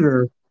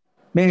shooter,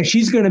 man,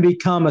 she's going to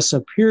become a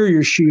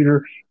superior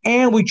shooter,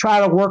 and we try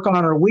to work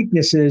on her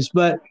weaknesses,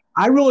 but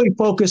I really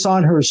focus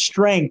on her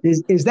strength.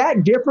 Is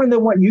that different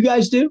than what you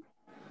guys do?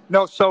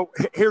 No, so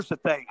here's the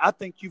thing. I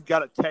think you've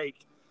got to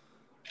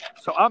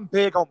so I'm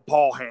big on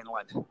ball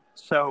handling.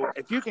 So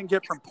if you can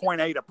get from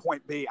point A to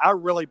point B, I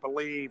really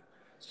believe,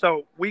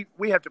 so we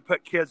have to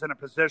put kids in a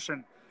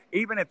position,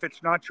 even if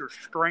it's not your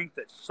strength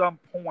at some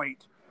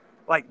point,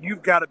 like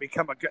you've got to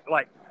become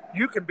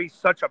you can be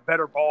such a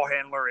better ball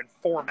handler in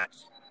 4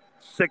 months,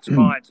 6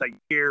 months, a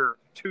year,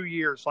 2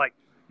 years. Like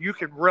you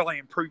can really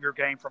improve your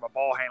game from a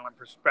ball handling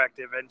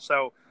perspective. And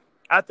so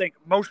I think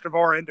most of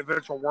our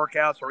individual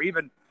workouts, or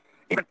even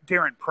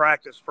during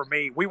practice, for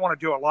me, we want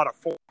to do a lot of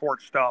full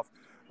court stuff,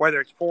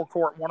 whether it's full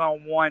court,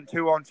 1-on-1,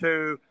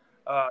 2-on-2.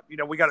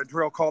 We got a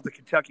drill called the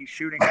Kentucky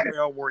shooting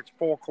drill where it's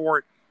full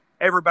court.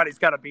 Everybody's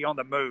got to be on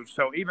the move.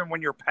 So even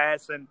when you're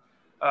passing,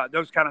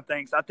 those kind of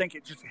things, I think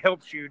it just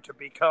helps you to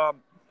become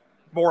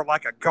more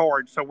like a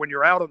guard. So when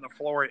you're out on the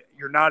floor,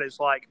 you're not as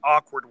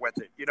awkward with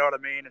it. You know what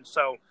I mean? And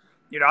so,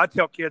 I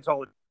tell kids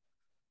all the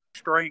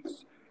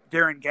strengths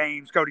during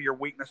games, go to your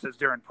weaknesses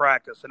during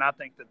practice. And I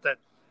think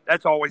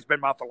that's always been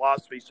my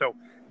philosophy. So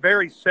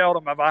very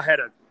seldom have I had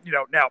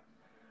now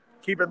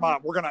keep in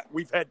mind,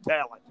 we've had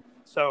talent.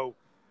 So,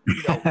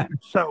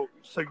 so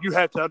you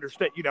have to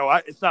understand,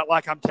 it's not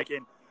like I'm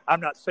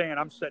not saying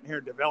I'm sitting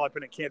here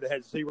developing a kid that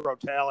has zero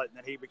talent and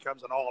then he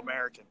becomes an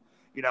All-American.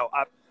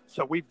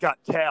 So we've got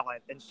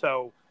talent. And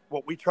so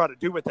what we try to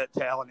do with that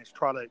talent is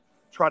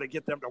try to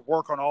get them to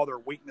work on all their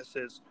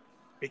weaknesses,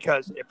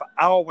 because if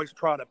I always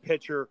try to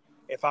picture,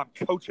 if I'm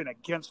coaching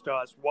against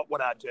us, what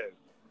would I do?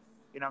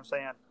 You know what I'm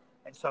saying?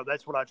 And so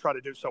that's what I try to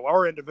do. So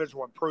our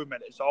individual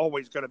improvement is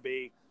always going to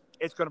be,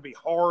 it's going to be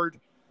hard,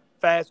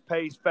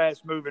 fast-paced,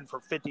 fast-moving for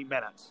 50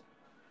 minutes.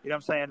 You know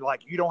what I'm saying?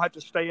 You don't have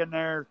to stay in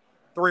there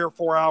 3 or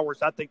 4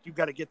 hours. I think you've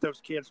got to get those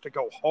kids to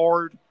go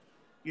hard,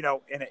 in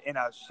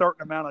a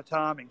certain amount of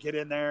time and get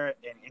in there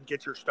and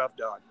get your stuff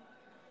done.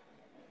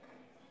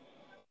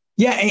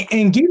 Yeah,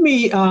 and give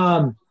me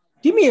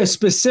a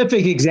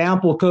specific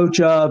example, Coach,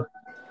 of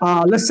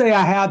let's say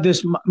I have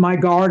my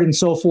guard and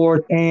so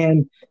forth,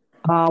 and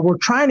we're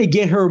trying to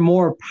get her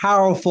more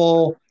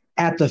powerful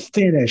at the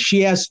finish.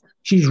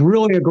 She's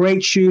really a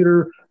great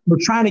shooter. We're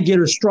trying to get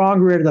her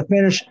stronger at the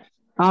finish.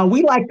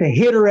 We like to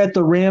hit her at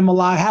the rim a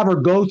lot, have her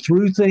go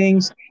through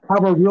things,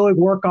 have her really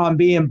work on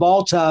being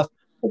ball tough.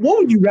 What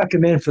would you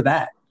recommend for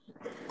that?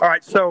 All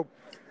right, so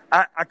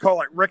I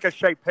call it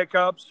ricochet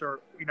pickups, or,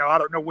 I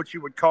don't know what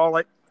you would call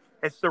it.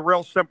 It's the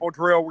real simple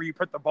drill where you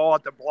put the ball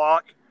at the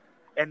block,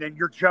 and then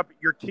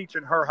you're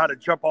teaching her how to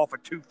jump off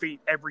of 2 feet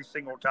every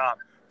single time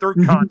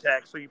through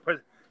contact. So you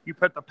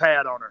put the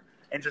pad on her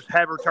and just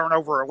have her turn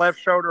over her left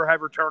shoulder, have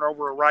her turn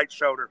over her right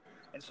shoulder.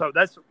 And so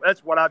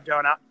that's what I've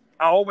done. I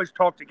always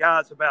talk to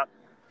guys about,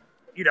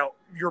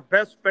 your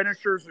best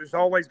finishers is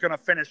always going to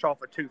finish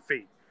off of 2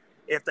 feet.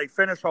 If they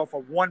finish off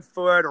of 1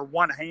 foot or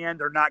one hand,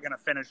 they're not going to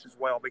finish as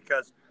well,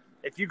 because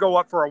if you go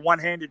up for a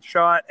one-handed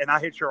shot and I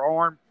hit your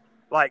arm,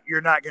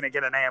 you're not going to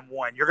get an and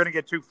one. You're going to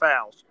get 2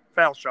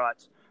 foul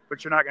shots.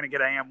 but you're not going to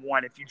get an and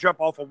one. If you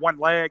jump off of one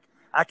leg,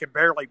 I can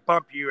barely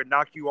bump you and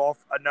knock you off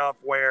enough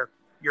where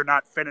you're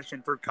not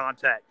finishing through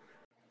contact.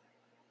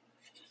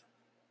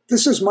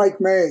 This is Mike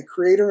May,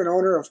 creator and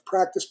owner of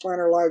Practice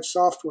Planner Live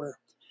software.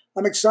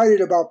 I'm excited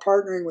about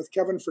partnering with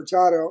Kevin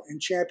Furtado and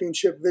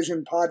Championship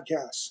Vision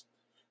podcasts.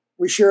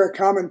 We share a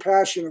common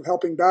passion of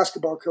helping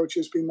basketball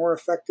coaches be more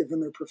effective in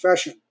their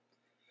profession.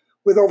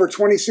 With over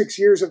 26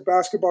 years of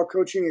basketball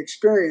coaching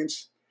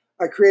experience,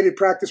 I created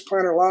Practice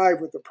Planner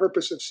Live with the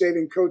purpose of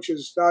saving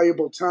coaches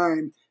valuable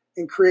time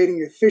in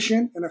creating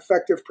efficient and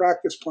effective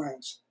practice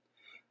plans.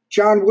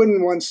 John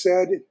Wooden once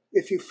said,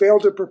 "If you fail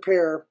to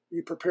prepare,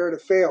 you prepare to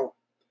fail."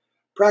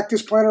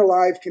 Practice Planner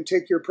Live can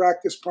take your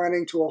practice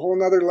planning to a whole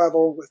nother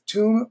level with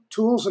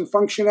tools and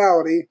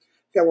functionality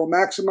that will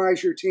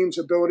maximize your team's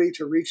ability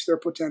to reach their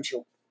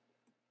potential.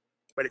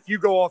 But if you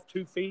go off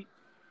 2 feet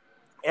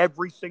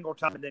every single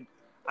time, and then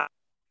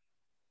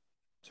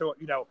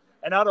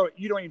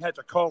you don't even have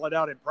to call it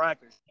out in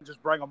practice. You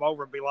just bring them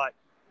over and be like,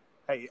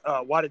 "Hey,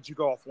 why did you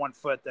go off 1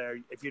 foot there?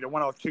 If you'd have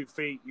went off 2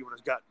 feet, you would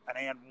have got an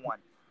and one."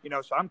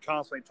 So I'm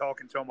constantly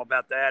talking to them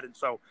about that. And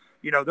so,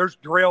 there's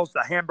drills.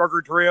 The hamburger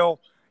drill,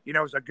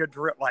 is a good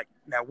drill. Like,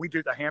 now we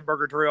do the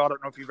hamburger drill. I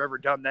don't know if you've ever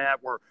done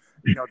that where,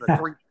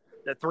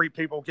 the three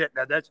people get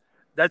now.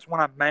 That's when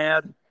I'm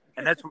mad.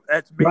 And that's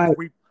me. Right.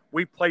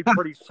 We play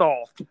pretty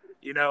soft,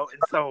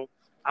 and so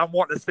I'm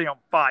wanting to see them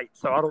fight.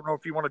 So I don't know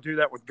if you want to do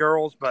that with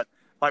girls, but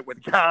like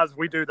with guys,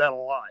 we do that a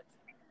lot.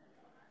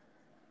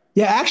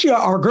 Yeah, actually,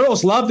 our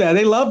girls love that.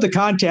 They love the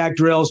contact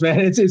drills, man.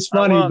 It's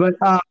funny, but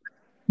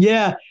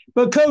yeah.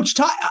 But Coach,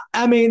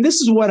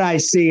 this is what I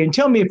see, and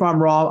tell me if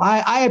I'm wrong.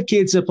 I have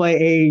kids that play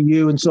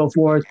AAU and so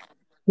forth,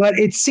 but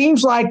it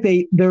seems like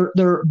they're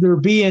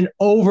being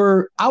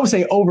overcoached.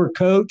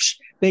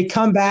 They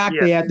come back,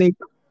 Yes.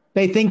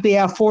 they think they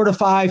have 4 to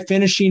 5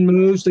 finishing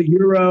moves, the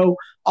Euro,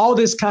 all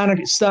this kind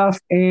of stuff,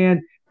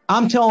 and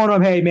I'm telling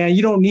them, hey, man,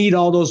 you don't need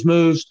all those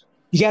moves.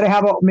 You got to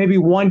have maybe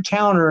one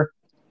counter.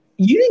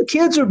 You think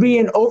kids are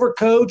being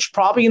overcoached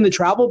probably in the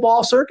travel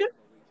ball circuit?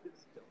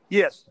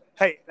 Yes.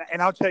 Hey,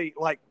 and I'll tell you,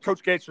 like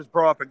Coach Gates just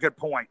brought up a good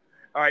point.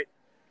 All right.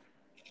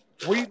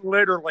 We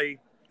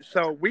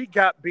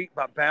got beat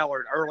by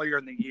Ballard earlier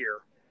in the year.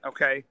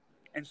 Okay.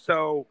 And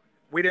so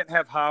we didn't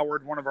have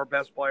Howard, one of our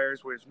best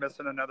players. We was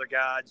missing another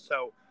guy.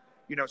 So,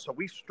 so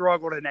we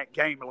struggled in that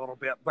game a little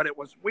bit, but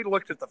we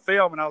looked at the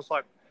film and I was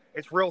like,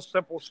 it's real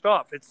simple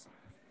stuff. It's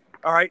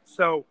all right.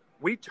 So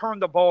we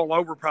turned the ball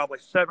over probably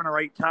 7 or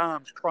 8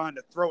 times trying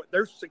to throw it.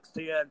 They're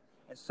 6'10"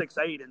 and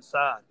 6'8"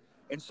 inside.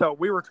 And so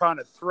we were trying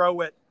to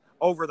throw it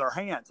over their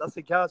hands. I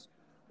said, guys,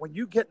 when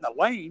you get in the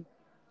lane,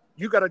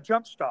 you got to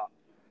jump stop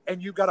and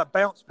you got to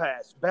bounce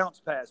pass.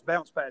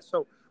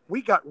 So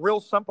we got real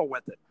simple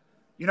with it.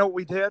 You know what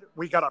we did?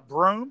 We got a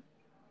broom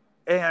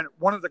and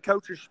one of the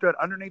coaches stood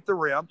underneath the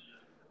rim.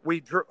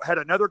 We had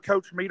another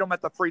coach meet them at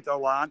the free throw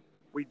line.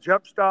 We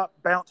jump stop,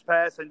 bounce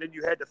pass, and then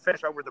you had to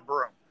finish over the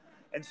broom.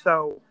 And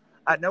so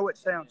I know it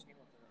sounds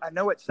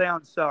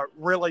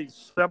really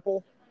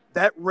simple.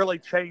 That really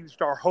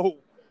changed our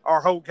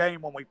whole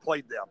game when we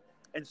played them.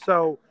 And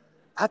so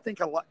I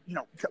think a lot,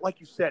 like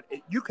you said,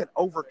 you can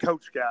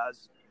overcoach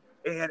guys.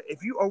 And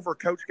if you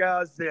overcoach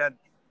guys, then,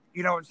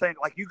 you know what I'm saying?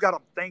 Like you got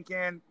them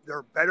thinking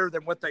they're better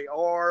than what they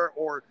are,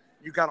 or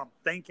you got them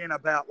thinking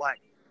about like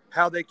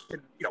how they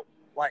can,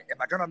 like, am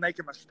I going to make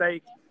a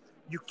mistake?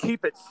 You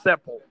keep it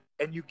simple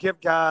and you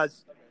give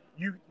guys,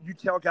 you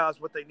tell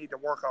guys what they need to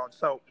work on.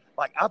 So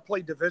like I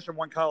played Division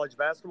I college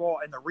basketball.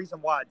 And the reason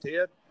why I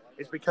did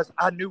is because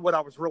I knew what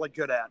I was really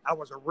good at. I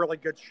was a really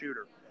good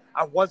shooter.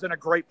 I wasn't a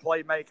great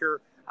playmaker.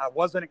 I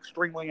wasn't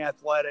extremely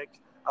athletic.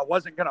 I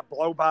wasn't going to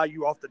blow by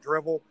you off the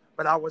dribble,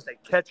 but I was a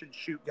catch and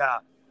shoot guy.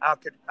 I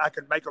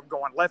could make them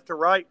going left to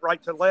right,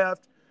 right to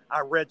left.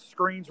 I read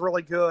screens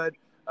really good.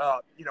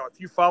 If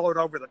you followed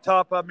over the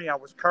top of me, I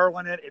was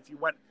curling it. If you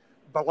went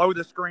below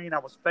the screen, I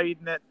was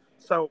fading it.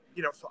 So,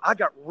 so I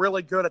got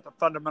really good at the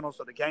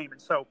fundamentals of the game.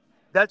 And so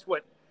that's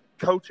what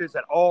coaches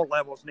at all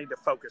levels need to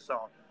focus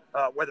on,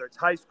 whether it's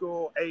high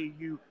school,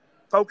 AAU,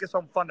 focus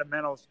on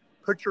fundamentals.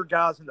 Put your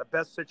guys in the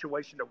best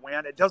situation to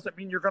win. It doesn't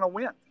mean you're going to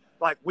win.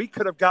 Like we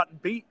could have gotten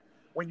beat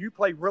when you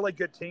play really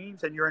good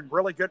teams and you're in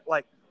really good,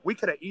 like we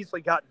could have easily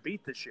gotten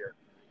beat this year,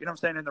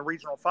 in the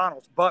regional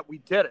finals, but we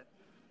didn't.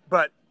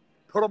 But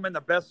put them in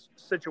the best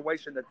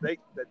situation that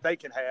they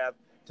can have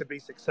to be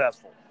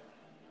successful.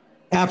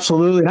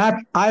 Absolutely.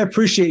 And I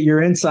appreciate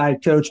your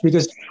insight, Coach,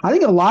 because I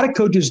think a lot of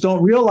coaches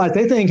don't realize,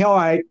 they think, all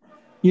right,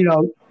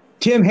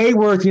 Tim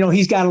Haworth,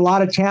 he's got a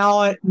lot of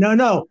talent. No.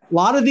 A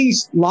lot of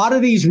these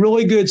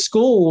really good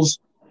schools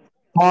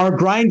are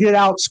grinded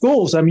out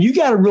schools. I mean,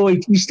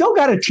 you still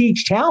got to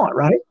teach talent,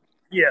 right?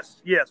 Yes,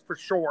 for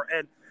sure.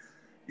 And,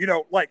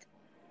 like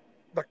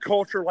the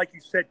culture, like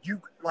you said,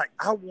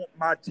 I want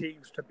my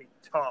teams to be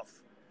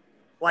tough.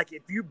 Like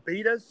if you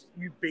beat us,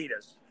 you beat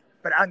us.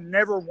 But I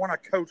never want a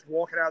coach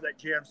walking out of that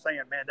gym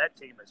saying, man, that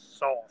team is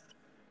soft,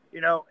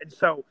 And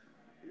so,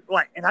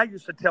 and I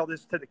used to tell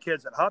this to the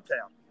kids at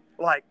Hoptown,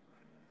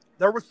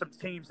 there were some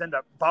teams in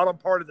the bottom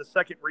part of the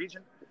second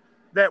region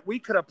that we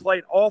could have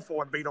played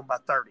awful and beat them by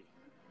 30.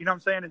 You know what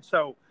I'm saying? And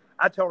so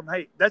I told them,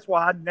 hey, that's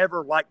why I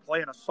never like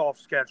playing a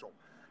soft schedule.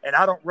 And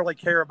I don't really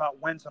care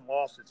about wins and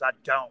losses. I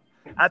don't.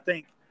 I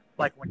think,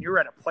 like, when you're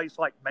at a place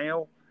like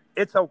Mail,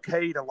 it's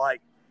okay to,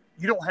 like,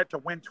 you don't have to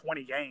win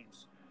 20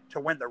 games to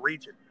win the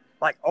region.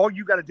 Like, all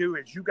you got to do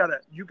is you got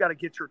to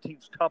get your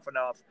teams tough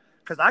enough,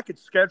 because I could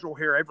schedule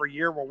here every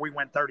year where we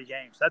win 30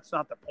 games. That's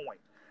not the point.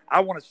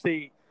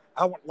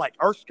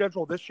 Our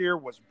schedule this year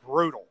was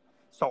brutal.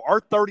 So our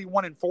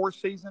 31-4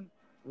 season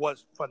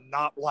was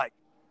phenomenal. Like,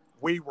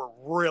 we were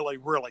really,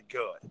 really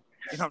good.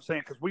 You know what I'm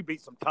saying? Because we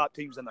beat some top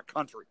teams in the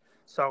country.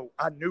 So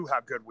I knew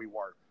how good we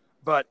were.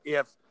 But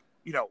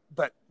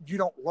but you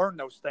don't learn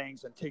those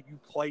things until you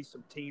play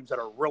some teams that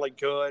are really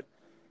good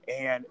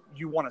and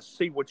you want to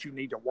see what you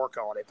need to work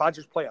on. If I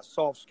just play a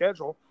soft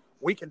schedule,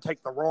 we can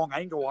take the wrong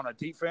angle on a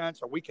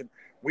defense, or we can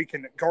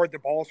guard the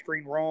ball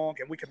screen wrong,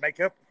 and we can make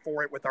up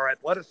for it with our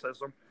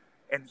athleticism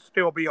and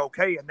still be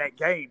okay in that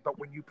game. But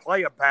when you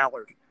play a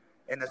Ballard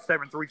in the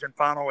 7th region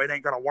final, it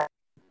ain't going to work.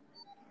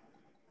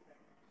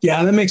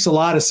 Yeah, that makes a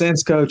lot of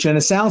sense, Coach. And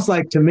it sounds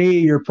like to me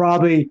you're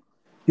probably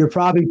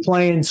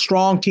playing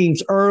strong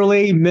teams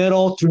early,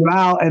 middle,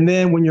 throughout, and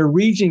then when your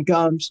region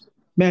comes,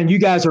 man, you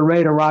guys are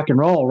ready to rock and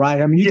roll,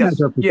 right? I mean, you guys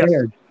are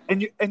prepared.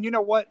 Yes. And you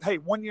know what? Hey,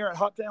 one year at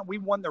Hoptown, we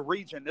won the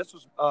region. This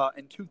was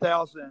in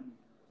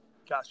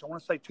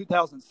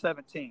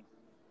 2017.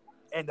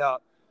 And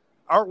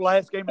our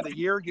last game of the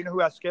year, you know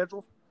who I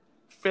scheduled?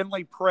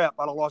 Finley Prep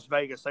out of Las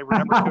Vegas. They were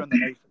number 2 in the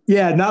nation.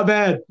 Yeah, not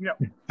bad.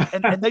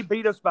 And they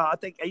beat us by, I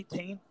think,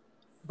 18.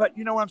 But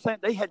you know what I'm saying?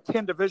 They had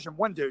 10 Division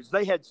I dudes.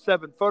 They had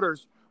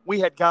 7-footers. We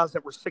had guys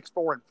that were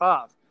 6'4" and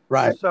 5.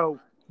 Right. So,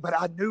 but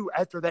I knew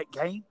after that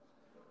game,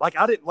 like,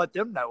 I didn't let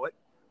them know it,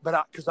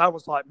 but because I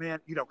was like, man,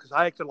 because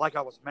I acted like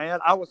I was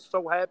mad. I was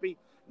so happy,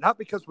 not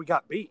because we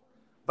got beat,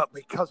 but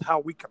because how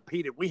we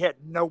competed. We had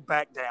no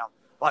back down.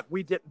 Like,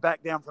 we didn't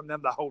back down from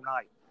them the whole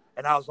night.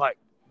 And I was like,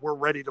 we're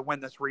ready to win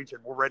this region.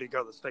 We're ready to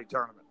go to the state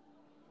tournament.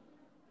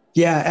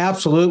 Yeah,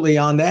 absolutely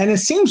on that. And it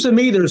seems to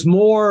me there's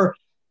more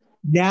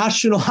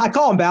national, I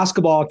call them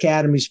basketball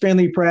academies,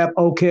 Finley Prep,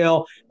 Oak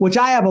Hill, which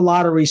I have a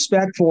lot of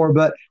respect for,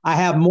 but I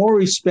have more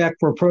respect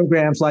for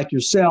programs like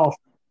yourself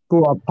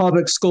who are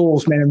public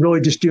schools, man, really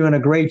just doing a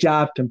great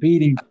job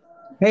competing.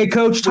 Hey,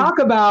 Coach, talk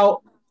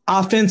about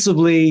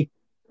offensively.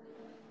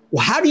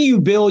 How do you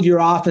build your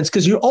offense?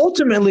 Because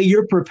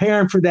you're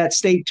preparing for that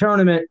state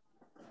tournament.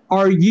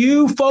 Are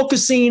you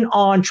focusing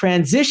on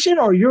transition,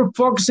 or you're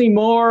focusing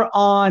more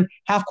on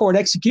half-court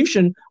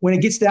execution when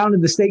it gets down to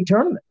the state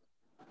tournament?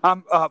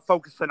 I'm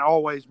focusing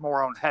always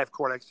more on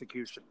half-court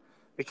execution,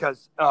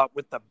 because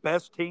with the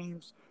best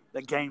teams,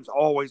 the game's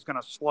always going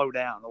to slow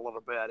down a little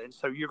bit. And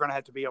so you're going to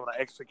have to be able to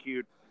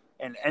execute.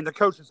 And the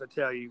coaches will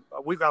tell you,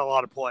 we've got a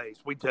lot of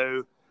plays. We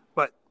do.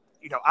 But,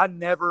 I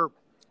never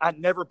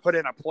put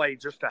in a play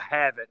just to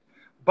have it.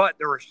 But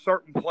there are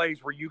certain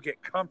plays where you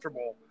get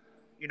comfortable,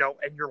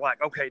 and you're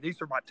like, okay,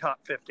 these are my top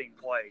 15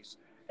 plays,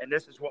 and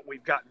this is what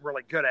we've gotten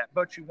really good at.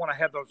 But you want to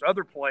have those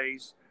other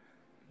plays.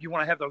 You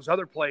want to have those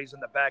other plays in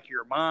the back of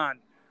your mind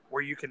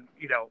where you can,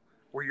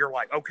 where you're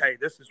like, okay,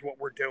 this is what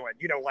we're doing.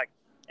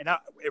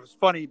 It was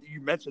funny that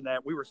you mentioned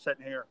that. We were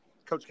sitting here,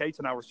 Coach Cates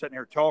and I were sitting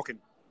here talking.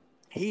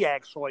 He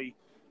actually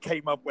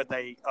came up with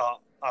a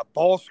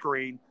ball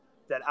screen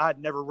that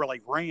I'd never really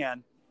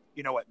ran,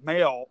 at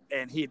Mail,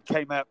 and he had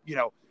came up,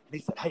 and he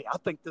said, hey, I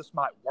think this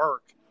might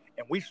work.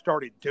 And we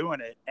started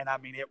doing it, and I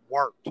mean, it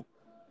worked,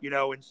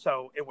 and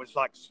so it was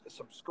like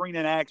some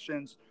screening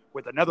actions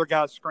with another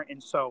guy's screen.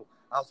 And so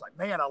I was like,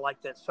 man, I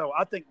like that. So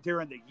I think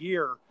during the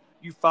year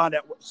you find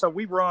out. So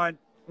we run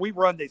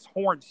this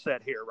horn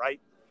set here, right?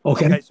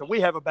 Okay. So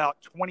we have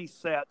about 20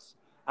 sets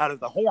out of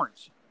the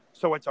horns.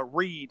 So it's a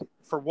read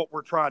for what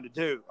we're trying to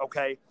do.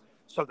 Okay.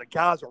 So the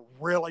guys are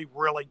really,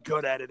 really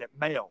good at it at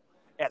Mail.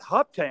 At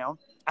Hoptown,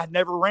 I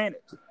never ran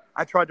it.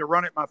 I tried to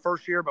run it my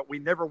first year, but we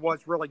never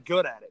was really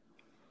good at it.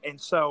 And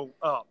so,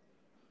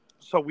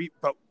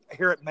 but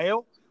here at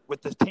Mail,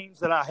 with the teams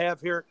that I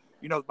have here,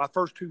 my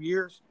first 2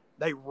 years,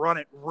 they run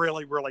it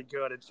really, really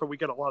good. And so we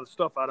get a lot of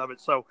stuff out of it.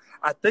 So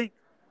I think,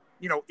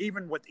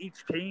 even with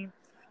each team,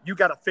 you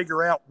got to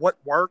figure out what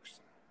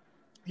works,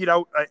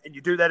 and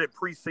you do that in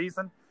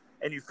preseason,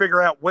 and you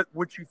figure out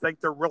what you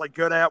think they're really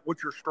good at,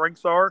 what your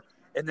strengths are.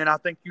 And then I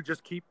think you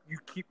just keep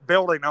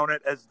building on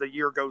it as the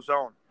year goes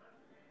on.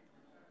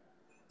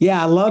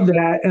 Yeah, I love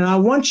that. And I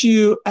want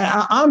you,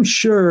 I'm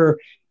sure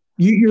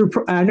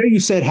I know you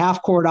said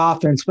half court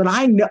offense, but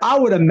I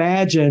would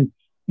imagine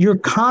you're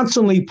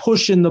constantly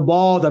pushing the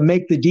ball to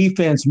make the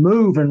defense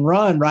move and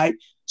run, right?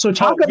 So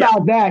talk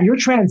about that. Your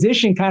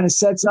transition kind of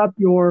sets up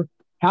your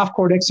half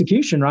court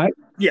execution, right?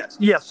 Yes.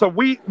 So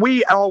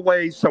we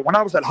always, so when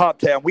I was at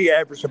Hoptown, we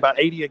averaged about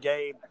 80 a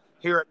game.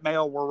 Here at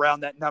Mail, we're around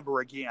that number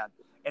again.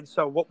 And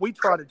so what we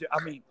try to do,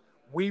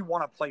 we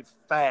want to play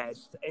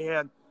fast.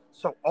 And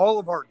so all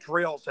of our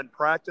drills and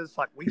practice,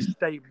 like, we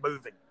stay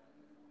moving.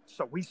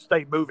 So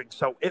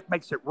it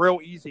makes it real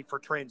easy for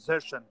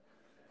transition,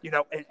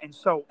 and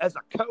so as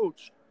a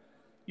coach,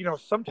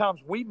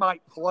 sometimes we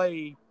might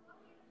play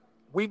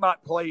we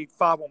might play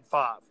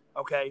 5-on-5.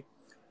 Okay.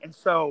 And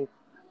so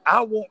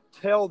I won't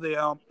tell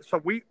them.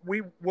 So we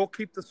will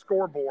keep the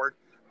scoreboard,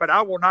 but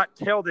I will not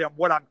tell them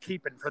what I'm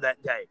keeping for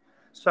that day.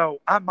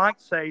 So I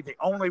might say the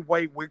only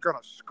way we're going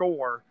to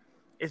score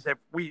is if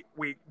we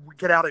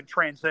get out in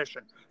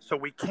transition. So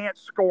we can't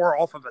score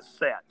off of a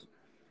set,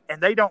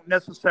 and they don't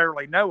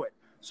necessarily know it.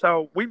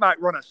 So we might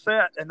run a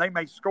set and they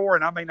may score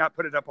and I may not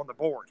put it up on the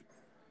board.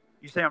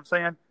 You see what I'm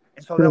saying?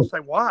 And so they'll say,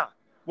 why?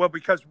 Well,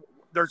 because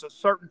there's a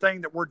certain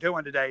thing that we're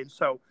doing today. And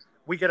so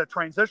we get a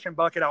transition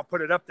bucket, I'll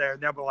put it up there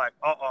and they'll be like,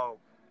 uh-oh.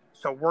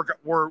 So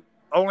we're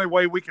only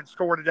way we can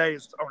score today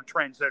is on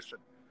transition,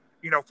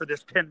 for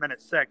this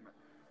 10-minute segment,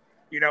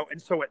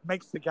 and so it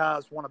makes the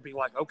guys want to be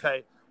like,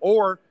 okay,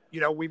 or,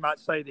 we might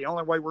say the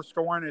only way we're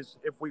scoring is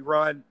if we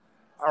run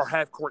our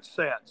half court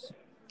sets.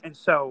 And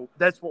so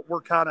that's what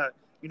we're kind of,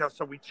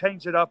 so we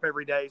change it up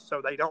every day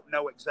so they don't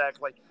know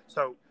exactly.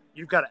 So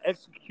you've got to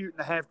execute in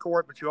the half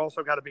court, but you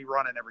also got to be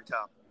running every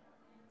time.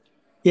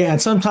 Yeah,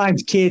 and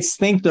sometimes kids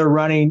think they're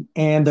running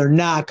and they're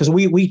not, because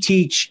we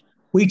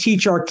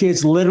teach our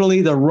kids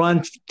literally the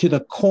run to the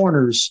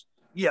corners.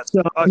 Yes,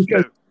 so us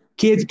too.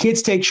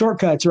 Kids take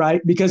shortcuts,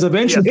 right? Because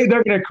eventually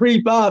they're going to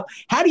creep up.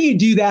 How do you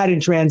do that in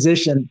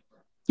transition?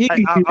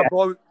 I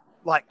blow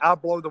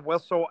the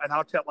whistle, and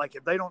I'll tell, like,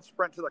 if they don't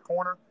sprint to the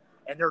corner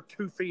and they're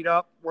 2 feet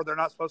up where they're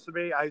not supposed to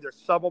be, I either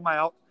sub them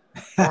out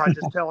or I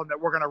just tell them that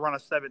we're going to run a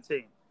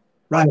 17.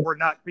 Right. We're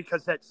not,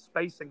 because that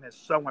spacing is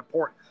so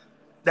important.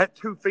 That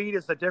 2 feet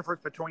is the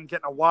difference between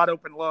getting a wide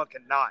open look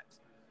and not.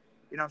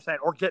 You know what I'm saying?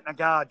 Or getting a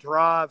guy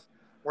drive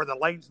where the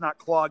lane's not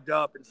clogged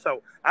up. And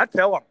so I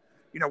tell them,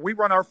 we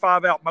run our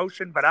 5-out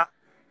motion, but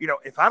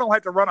if I don't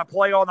have to run a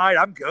play all night,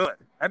 I'm good.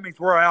 That means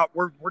we're out.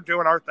 We're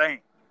doing our thing,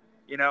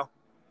 Yeah,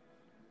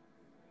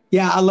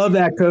 I love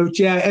that,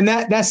 Coach. Yeah, and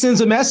that sends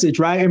a message,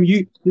 right? I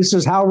mean, this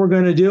is how we're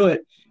going to do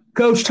it.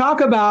 Coach,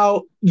 talk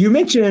about, you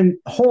mentioned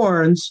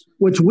horns,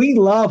 which we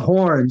love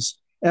horns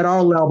at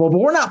our level, but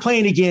we're not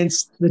playing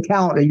against the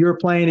talent that you're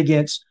playing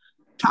against.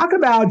 Talk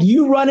about, do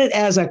you run it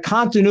as a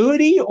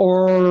continuity,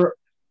 or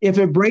if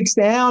it breaks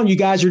down, you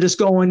guys are just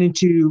going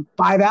into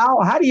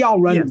 5-out? How do y'all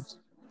run it?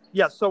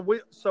 Yeah, so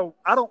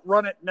I don't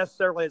run it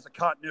necessarily as a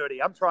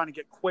continuity. I'm trying to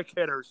get quick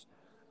hitters,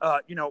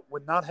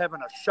 with not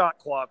having a shot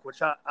clock,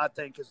 which I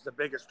think is the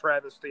biggest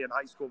travesty in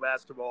high school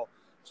basketball.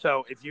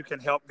 So if you can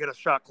help get a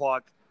shot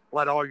clock,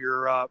 let all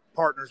your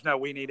partners know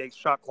we need a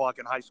shot clock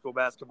in high school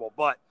basketball.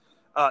 But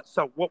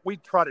so what we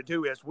try to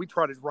do is we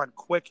try to run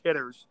quick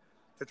hitters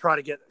to try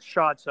to get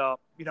shots up.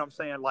 You know what I'm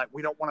saying? Like,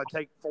 we don't want to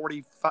take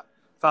 50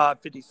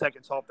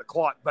 seconds off the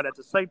clock. But at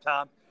the same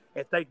time,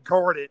 if they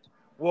guard it,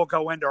 we'll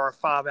go into our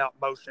 5-out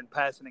motion,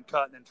 passing and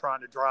cutting and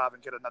trying to drive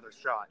and get another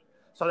shot.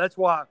 So that's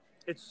why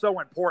it's so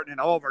important in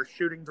all of our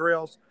shooting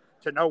drills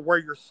to know where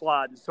you're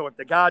sliding. So if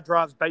the guy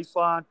drives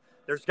baseline,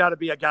 there's got to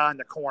be a guy in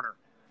the corner.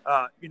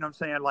 You know what I'm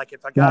saying? Like,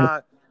 if a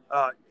guy,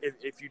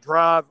 if you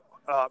drive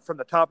from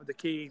the top of the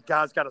key,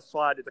 guy's got to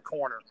slide to the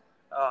corner.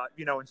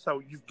 And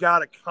so you've got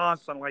to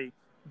constantly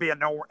be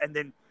and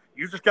then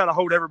you just got to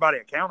hold everybody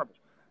accountable.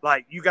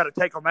 Like, you got to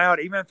take them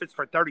out, even if it's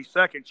for 30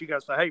 seconds. You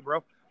got to say, hey,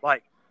 bro,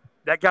 like,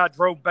 that guy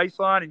drove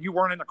baseline and you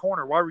weren't in the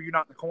corner. Why were you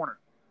not in the corner?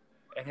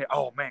 And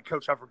oh man,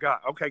 coach, I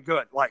forgot. Okay,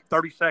 good. Like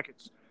 30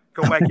 seconds.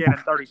 Go back in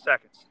 30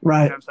 seconds.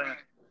 Right. You know what I'm saying?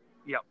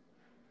 Yep.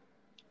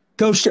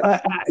 Coach,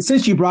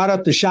 since you brought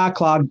up the shot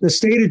clock, the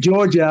state of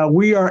Georgia,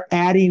 we are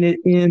adding it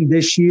in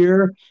this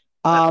year.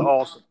 That's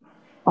awesome.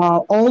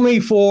 Only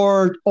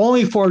for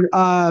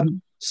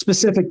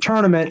specific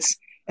tournaments,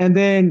 and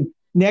then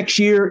next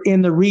year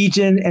in the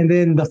region, and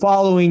then the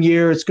following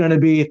year it's going to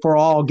be for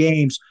all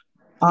games.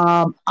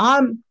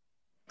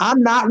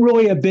 I'm not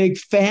really a big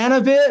fan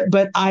of it,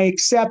 but I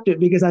accept it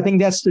because I think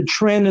that's the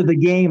trend of the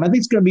game. I think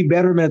it's going to be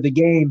betterment of the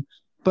game.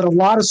 But a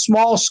lot of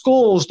small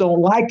schools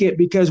don't like it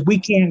because we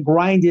can't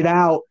grind it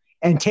out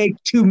and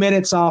take 2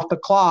 minutes off the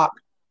clock.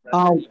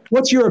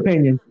 What's your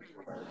opinion?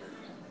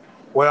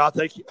 Well, I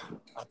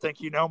think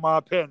you know my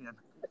opinion.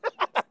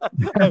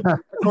 Of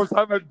course,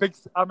 I'm at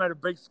a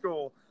big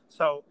school,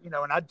 so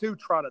and I do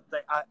try to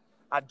think.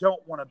 I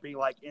don't want to be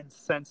like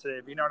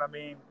insensitive, you know what I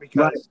mean?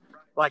 Because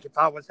like, if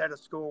I was at a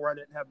school where I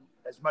didn't have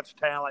as much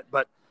talent,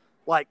 but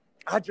like,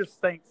 I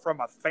just think from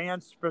a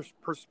fan's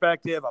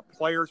perspective, a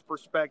player's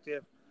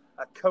perspective,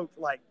 a coach,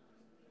 like,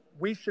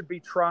 we should be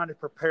trying to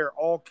prepare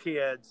all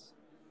kids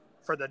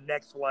for the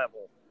next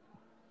level.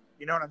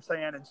 You know what I'm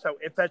saying? And so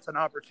if that's an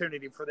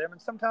opportunity for them,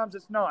 and sometimes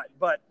it's not,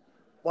 but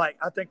like,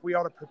 I think we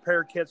ought to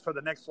prepare kids for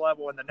the next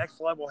level, and the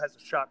next level has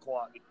a shot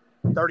clock,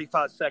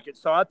 35 seconds.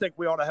 So I think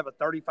we ought to have a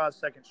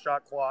 35-second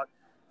shot clock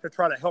to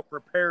try to help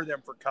prepare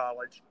them for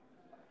college.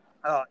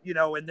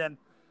 And then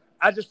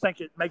I just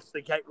think it makes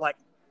the game, like,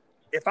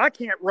 if I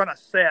can't run a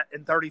set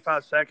in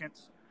 35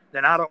 seconds,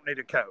 then I don't need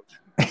a coach.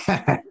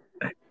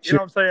 You know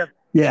what I'm saying?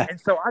 Yeah.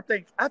 And so I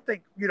think,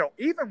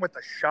 even with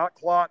the shot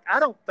clock, I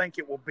don't think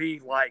it will be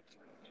like,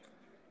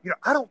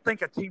 I don't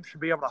think a team should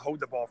be able to hold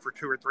the ball for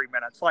 2 or 3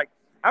 minutes. Like,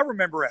 I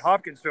remember at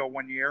Hopkinsville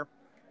one year,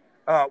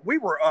 we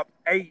were up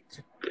 8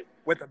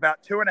 with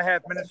about 2.5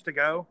 minutes to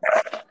go.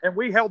 And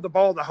we held the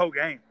ball the whole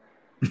game,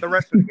 the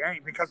rest of the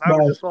game, because I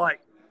was just like,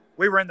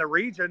 we were in the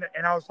region,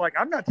 and I was like,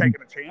 I'm not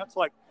taking a chance.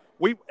 Like,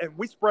 we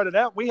spread it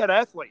out. We had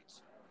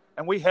athletes,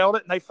 and we held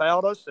it, and they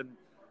fouled us, and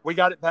we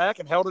got it back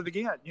and held it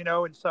again,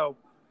 and so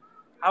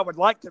I would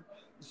like to.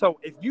 So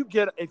if you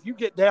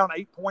get down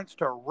 8 points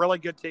to a really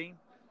good team,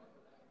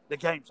 the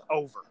game's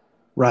over.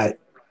 Right.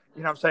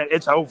 You know what I'm saying?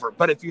 It's over.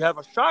 But if you have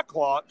a shot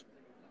clock,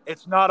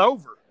 it's not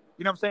over.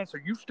 You know what I'm saying? So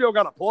you still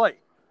got to play.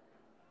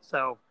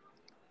 So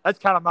that's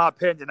kind of my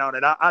opinion on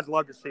it. I'd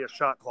love to see a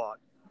shot clock.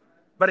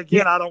 But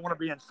again, I don't want to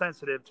be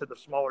insensitive to the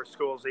smaller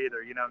schools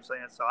either. You know what I'm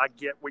saying? So I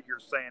get what you're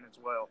saying as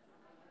well.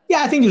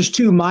 Yeah, I think there's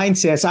two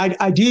mindsets.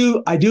 I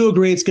do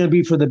agree it's going to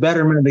be for the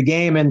betterment of the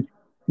game. And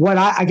what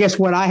I guess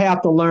what I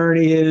have to learn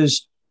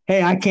is,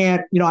 hey, I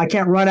can't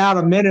run out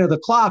a minute of the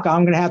clock.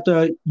 I'm going to have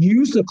to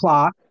use the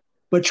clock,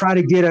 but try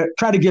to get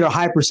a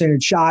high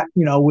percentage shot,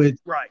 with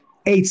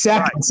 8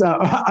 seconds.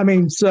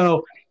 Right.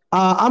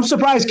 I'm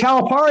surprised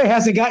Calipari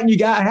hasn't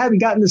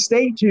gotten the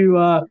state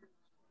to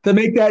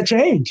make that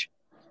change.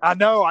 I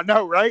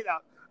know, right?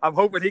 I'm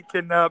hoping he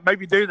can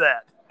maybe do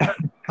that.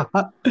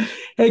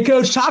 Hey,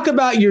 Coach, talk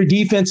about your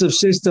defensive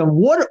system.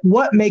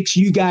 What makes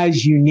you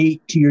guys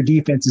unique to your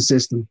defensive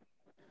system?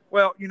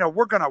 Well,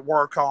 we're going to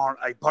work on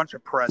a bunch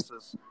of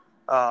presses,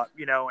 and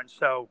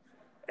so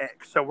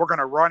we're going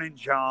to run and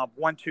jump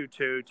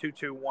 1-2-2,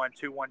 2-2-1,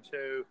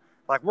 2-1-2.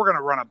 Like, we're going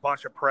to run a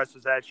bunch of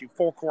presses at you,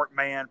 full court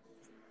man.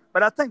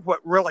 But I think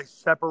what really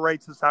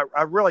separates us,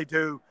 I really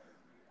do,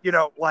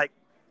 like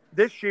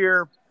this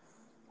year,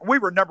 we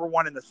were number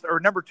 2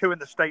 in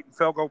the state in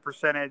field goal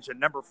percentage and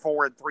number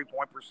 4 in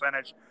 3-point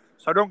percentage.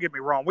 So don't get me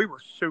wrong, we were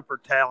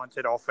super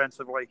talented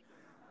offensively.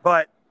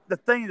 But the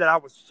thing that I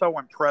was so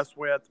impressed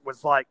with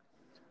was, like,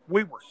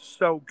 we were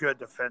so good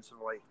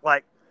defensively.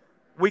 Like,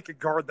 we could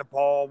guard the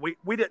ball.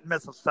 We didn't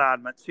miss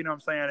assignments, you know what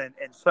I'm saying?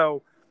 And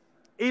so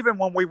even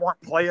when we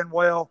weren't playing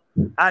well,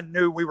 I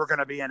knew we were going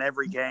to be in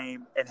every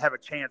game and have a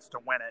chance to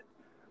win it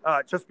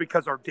just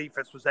because our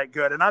defense was that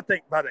good. And I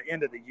think by the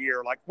end of the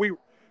year, like, we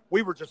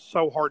were just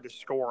so hard to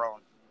score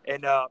on.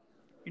 And,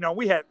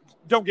 we had,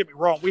 don't get me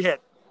wrong, we were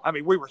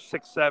 6'7",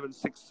 6'6",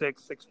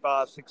 6'5",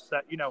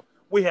 6'7",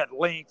 we had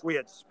length, we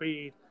had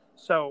speed.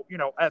 So,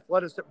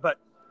 athleticism. But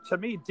to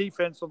me,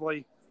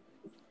 defensively,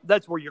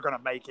 that's where you're going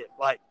to make it.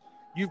 Like,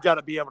 you've got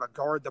to be able to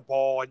guard the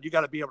ball, and you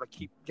got to be able to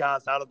keep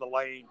guys out of the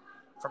lane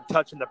from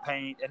touching the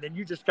paint. And then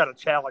you just got to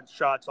challenge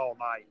shots all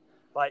night.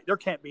 Like, there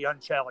can't be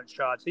unchallenged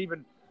shots.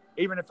 Even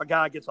if a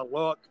guy gets a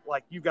look,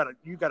 like, you got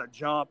to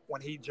jump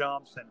when he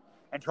jumps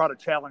and try to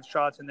challenge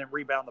shots and then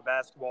rebound the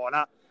basketball.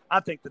 And I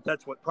think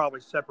that's what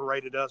probably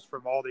separated us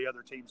from all the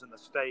other teams in the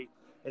state,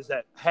 is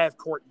that half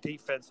court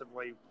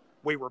defensively,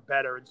 we were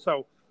better. And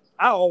so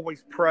I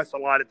always press a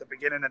lot at the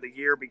beginning of the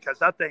year,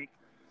 because I think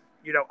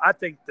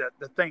that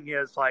the thing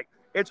is, like,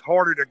 it's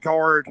harder to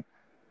guard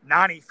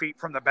 90 feet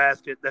from the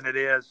basket than it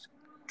is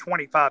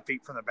 25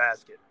 feet from the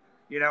basket,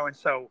 and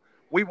so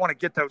we want to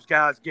get those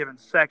guys giving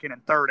second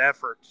and third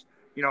efforts,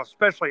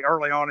 especially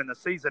early on in the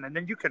season. And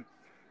then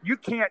you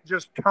can't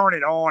just turn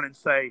it on and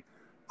say,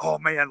 oh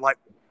man, like,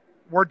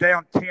 we're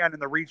down 10 in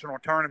the regional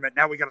tournament,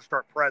 now we got to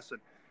start pressing,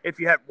 if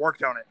you haven't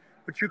worked on it.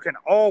 But you can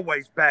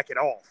always back it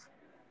off.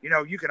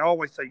 You can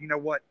always say, you know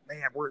what,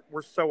 man,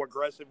 we're so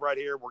aggressive right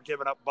here, we're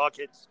giving up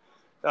buckets,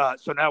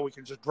 so now we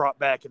can just drop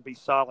back and be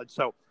solid.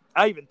 So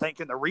I even think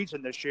in the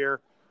region this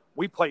year,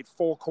 we played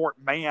full court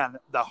man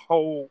the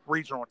whole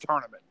regional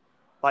tournament.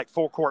 Like,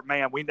 full court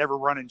man. We never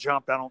run and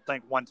jumped, I don't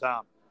think, one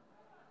time.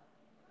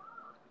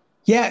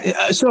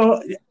 Yeah.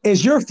 So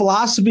is your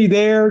philosophy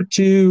there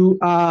to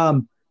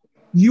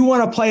you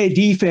want to play a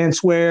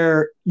defense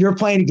where you're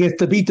playing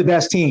to beat the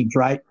best teams,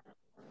 right?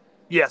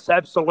 Yes,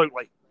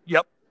 absolutely.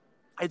 Yep.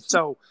 And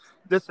so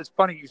this is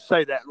funny you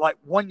say that. Like,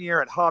 one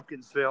year at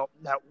Hopkinsville,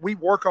 now we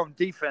work on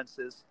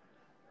defenses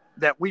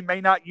that we may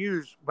not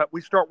use, but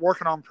we start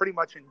working on pretty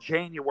much in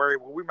January,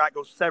 where we might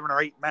go 7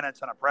 or 8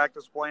 minutes in a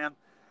practice plan,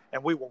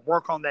 and we will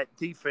work on that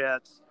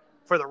defense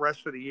for the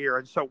rest of the year.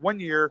 And so one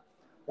year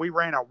we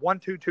ran a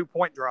 1-2-2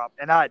 point drop,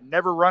 and I had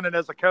never run it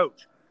as a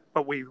coach,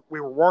 but we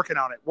were working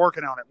on it. Well,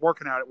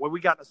 we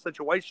got in a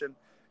situation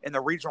in the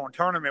regional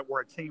tournament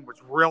where a team was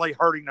really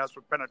hurting us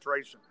with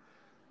penetration.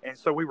 And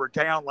so we were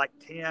down like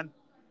 10,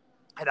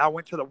 and I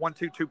went to the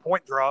 1-2-2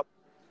 point drop,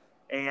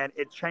 and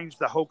it changed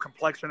the whole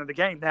complexion of the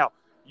game. Now,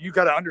 you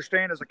got to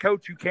understand, as a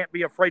coach, you can't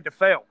be afraid to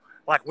fail.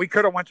 Like, we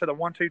could have went to the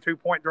 1-2-2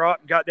 point drop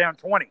and got down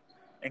 20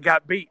 and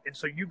got beat. And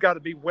so you got to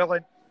be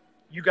willing,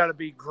 you got to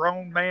be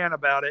grown man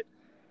about it,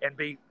 and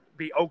be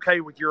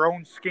okay with your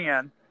own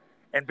skin,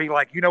 and be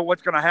like,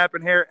 what's going to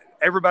happen here?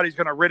 Everybody's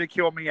going to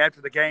ridicule me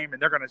after the game,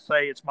 and they're going to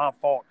say it's my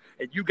fault.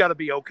 And you got to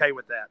be okay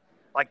with that.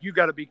 Like, you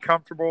got to be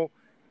comfortable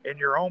in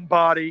your own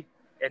body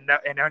and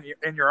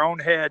in your own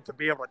head to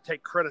be able to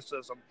take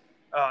criticism,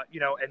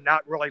 and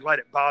not really let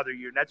it bother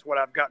you. And that's what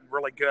I've gotten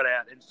really good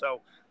at. And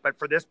so, but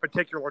for this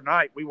particular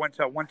night, we went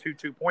to a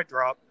 1-2-2 point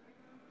drop,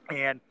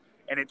 and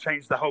it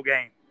changed the whole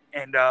game.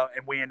 And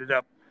we ended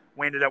up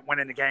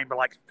winning the game by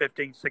like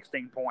 15,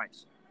 16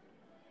 points.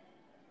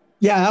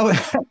 Yeah.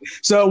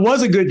 So it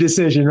was a good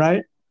decision,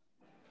 right?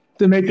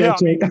 To make that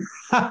change.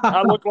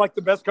 I look like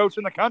the best coach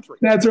in the country.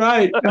 That's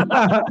right.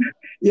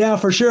 Yeah,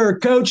 for sure.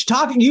 Coach,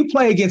 you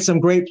play against some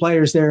great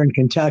players there in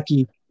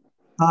Kentucky.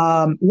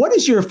 What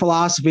is your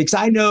philosophy? Because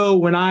I know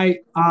when I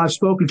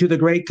spoken to the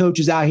great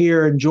coaches out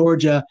here in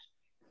Georgia,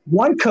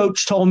 one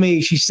coach told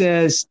me, she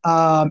says,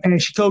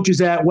 and she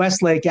coaches at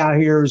Westlake out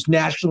here, is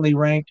nationally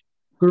ranked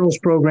girls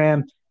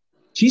program.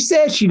 She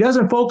said she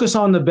doesn't focus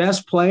on the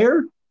best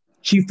player.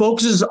 She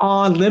focuses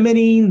on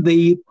limiting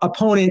the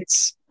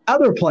opponent's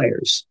other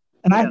players.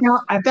 And yes.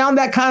 I found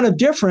that kind of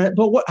different.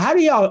 But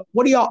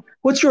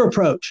what's your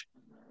approach?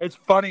 It's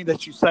funny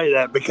that you say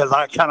that because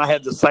I kind of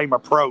had the same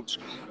approach.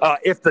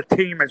 If the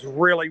team is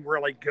really,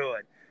 really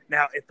good.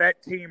 Now, if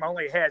that team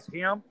only has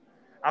him,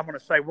 I'm going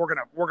to say we're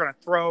gonna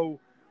throw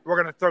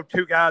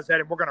two guys at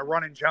him. We're going to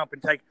run and jump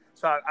and take.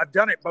 So I've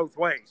done it both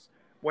ways,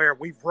 where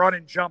we've run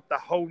and jumped the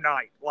whole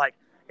night. Like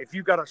if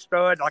you got a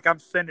stud, like I'm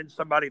sending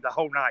somebody the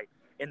whole night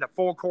in the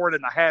full court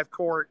and the half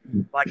court.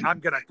 Like I'm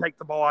going to take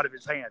the ball out of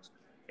his hands.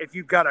 If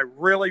you've got a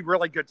really,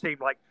 really good team,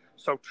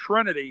 so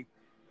Trinity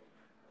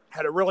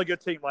had a really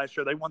good team last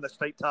year. They won the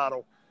state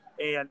title,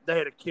 and they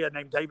had a kid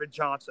named David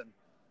Johnson,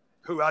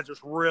 who I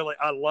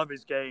love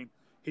his game.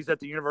 He's at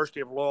the University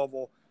of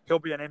Louisville. He'll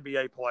be an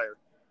NBA player.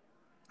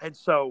 And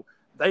so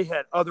they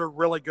had other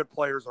really good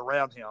players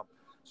around him.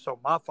 So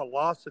my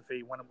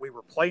philosophy when we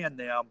were playing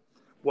them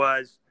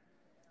was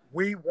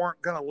we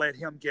weren't going to let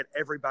him get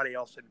everybody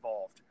else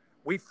involved.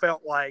 We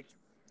felt like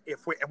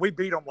we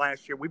beat them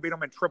last year. We beat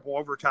them in triple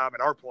overtime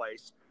at our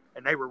place,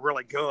 and they were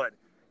really good,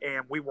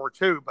 and we were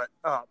too. But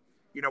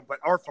but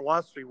our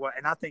philosophy was,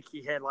 and I think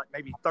he had like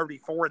maybe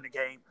 34 in the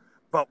game,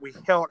 but we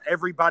held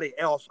everybody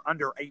else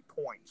under 8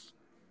 points,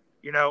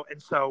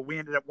 and so we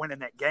ended up winning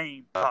that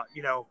game,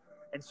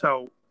 and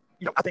so,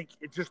 I think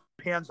it just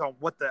depends on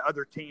what the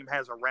other team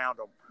has around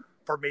them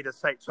for me to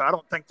say. So I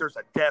don't think there's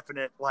a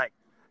definite,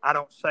 I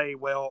don't say,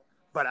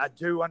 but I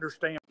do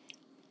understand.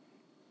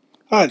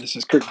 Hi, this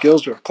is Kurt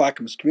Gilsdorf,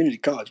 Clackamas Community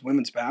College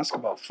women's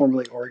basketball,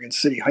 formerly Oregon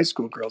City High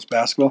School girls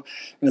basketball.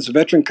 And as a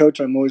veteran coach,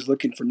 I'm always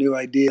looking for new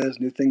ideas,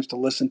 new things to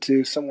listen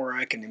to, somewhere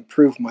I can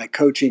improve my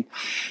coaching.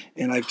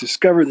 And I've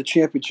discovered the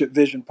Championship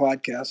Vision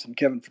podcast from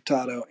Kevin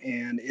Furtado,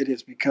 and it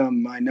has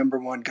become my number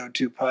one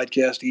go-to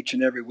podcast each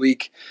and every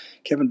week.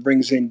 Kevin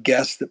brings in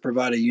guests that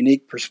provide a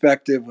unique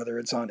perspective, whether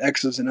it's on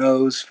X's and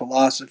O's,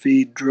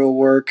 philosophy, drill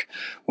work,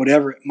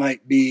 whatever it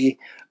might be.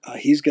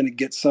 He's going to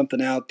get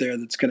something out there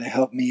that's going to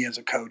help me as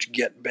a coach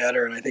get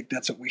better, and I think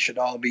that's what we should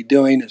all be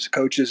doing as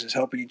coaches, is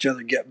helping each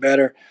other get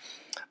better.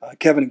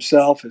 Kevin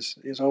himself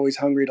is always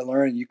hungry to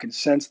learn, and you can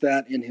sense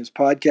that in his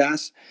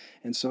podcast.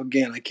 And so,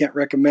 again, I can't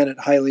recommend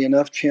it highly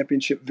enough.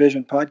 Championship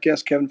Vision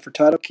Podcast, Kevin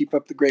Furtado. Keep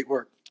up the great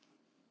work.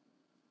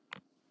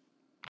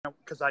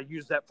 Because I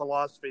used that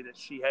philosophy that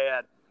she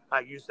had,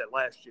 I used it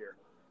last year.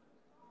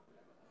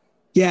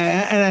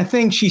 Yeah, and I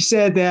think she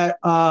said that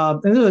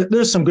and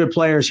there's some good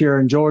players here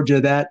in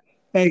Georgia that,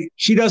 hey,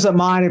 she doesn't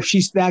mind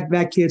if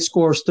that kid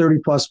scores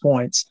 30-plus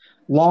points,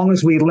 long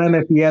as we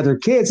limit the other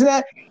kids. And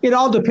that it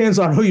all depends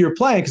on who you're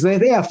playing, because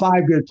they have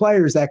 5 good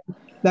players that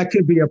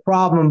could be a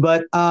problem.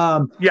 But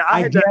I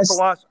had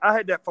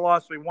that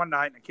philosophy one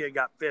night, and the kid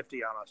got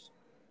 50 on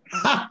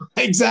us.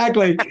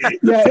 Exactly.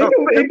 Yeah, so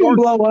it can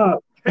blow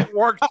up. It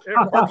works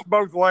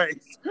both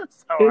ways.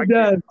 So it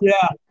does. Yeah.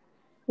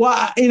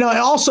 Well,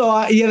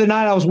 also the other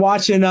night I was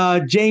watching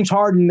James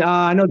Harden.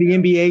 I know the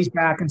NBA's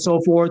back and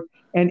so forth,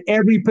 and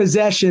every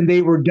possession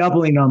they were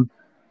doubling them.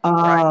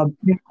 Right.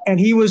 And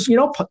he was,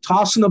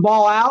 tossing the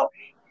ball out.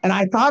 And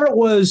I thought it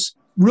was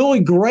really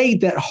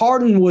great that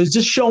Harden was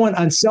just showing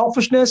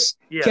unselfishness,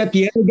 kept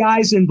the other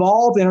guys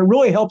involved, and it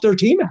really helped their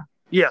team out.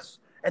 Yes.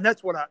 And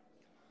that's what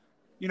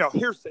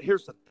here's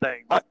the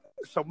thing.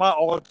 So my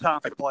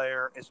all-time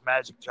player is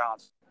Magic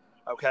Johnson.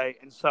 Okay.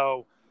 And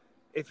so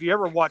if you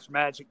ever watch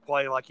Magic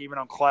play, like even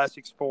on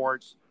classic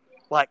sports,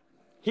 like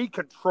he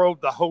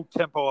controlled the whole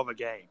tempo of a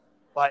game.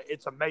 Like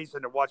it's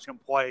amazing to watch him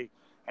play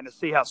and to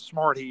see how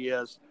smart he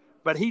is.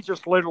 But he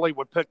just literally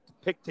would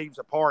pick teams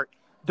apart,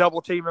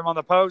 double team him on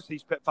the post.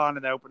 He's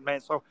finding the open man.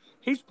 So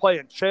he's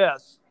playing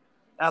chess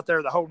out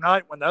there the whole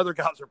night when the other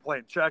guys are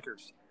playing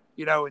checkers,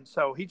 and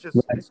so he's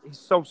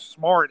so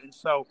smart. And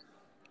so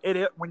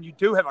when you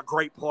do have a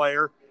great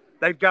player,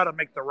 they've got to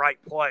make the right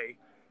play.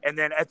 And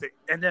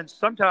then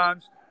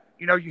sometimes,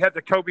 you have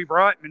the Kobe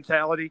Bryant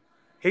mentality.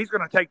 He's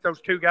going to take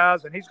those 2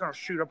 guys and he's going to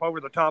shoot up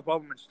over the top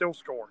of them and still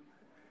score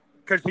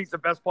because he's the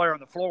best player on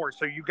the floor.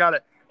 So you got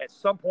to, at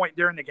some point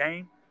during the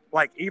game,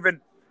 I've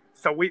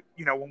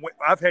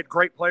had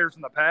great players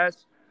in the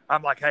past.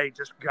 I'm like, hey,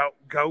 just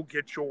go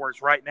get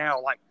yours right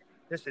now. Like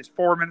this is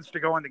 4 minutes to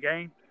go in the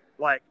game.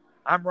 Like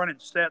I'm running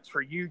sets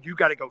for you. You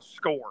got to go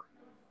score.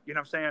 You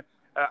know what I'm saying?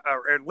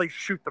 Or at least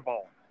shoot the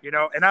ball.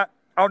 And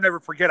I'll never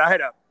forget. I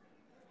had a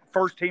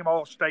first-team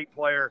All-State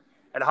player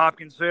at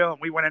Hopkinsville,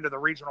 and we went into the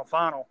regional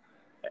final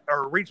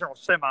or regional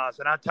semis.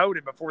 And I told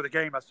him before the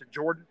game, I said,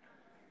 Jordan,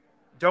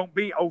 don't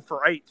be 0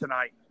 for 8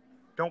 tonight.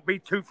 Don't be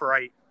 2 for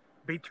 8.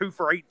 Be 2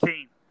 for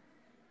 18.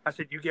 I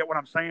said, you get what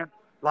I'm saying?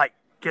 Like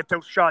get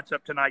those shots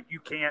up tonight. You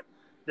can't.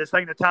 This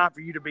ain't a time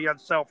for you to be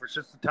unselfish.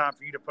 It's a time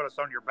for you to put us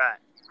on your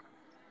back.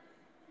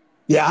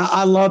 Yeah,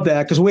 I love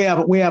that because we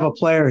have a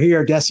player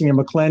here, Destiny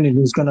McClendon,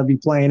 who's going to be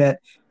playing at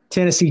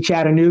Tennessee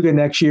Chattanooga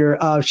next year.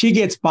 She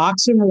gets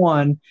boxing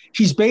one.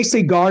 She's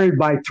basically guarded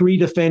by 5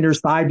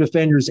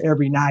 defenders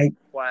every night.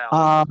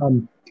 Wow.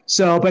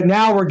 But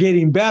now we're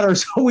getting better,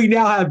 so we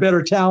now have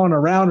better talent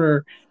around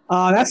her.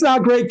 That's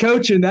not great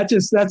coaching. That's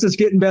just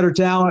getting better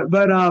talent.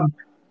 But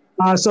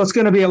so it's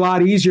going to be a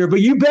lot easier. But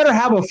you better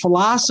have a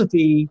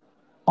philosophy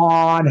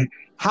on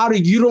how to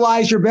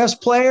utilize your best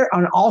player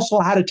and also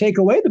how to take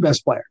away the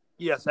best player.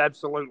 Yes,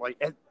 absolutely.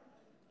 And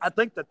I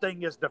think the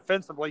thing is,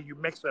 defensively, you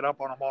mix it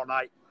up on them all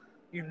night.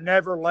 You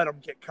never let them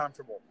get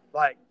comfortable.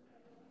 Like,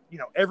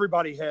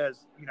 everybody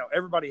has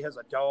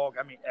a dog.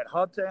 I mean, at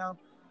Hubtown,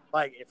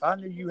 like, if I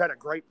knew you had a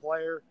great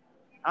player,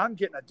 I'm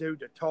getting a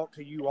dude to talk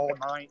to you all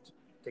night,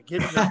 to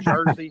give you a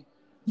jersey,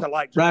 to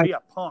like just be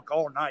a punk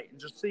all night and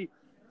just see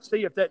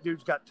if that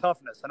dude's got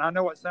toughness. And I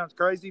know it sounds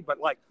crazy,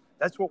 but like,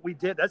 that's what we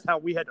did. That's how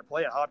we had to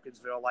play at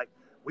Hopkinsville. Like,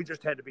 we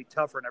just had to be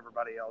tougher than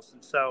everybody else.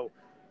 And so,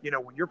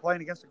 when you're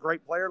playing against a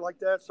great player like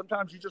that,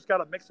 sometimes you just got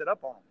to mix it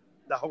up on them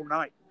the whole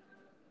night.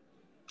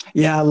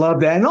 Yeah, I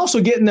love that. And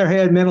also get in their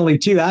head mentally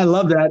too. I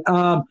love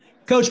that.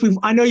 Coach,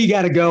 I know you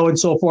got to go and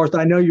so forth.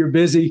 I know you're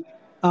busy.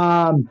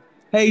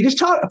 Hey, just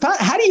talk about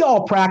how do you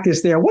all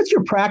practice there? What's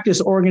your practice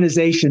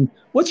organization?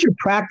 What's your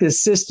practice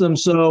system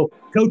so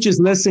coaches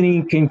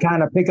listening can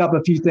kind of pick up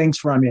a few things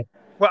from you?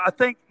 Well, I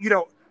think,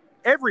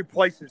 every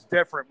place is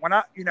different. When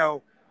I,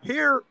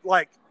 here,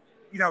 like,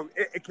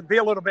 it can be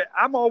a little bit.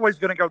 I'm always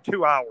going to go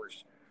 2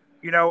 hours.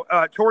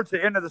 Towards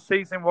the end of the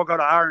season, we'll go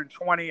to hour and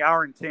 20,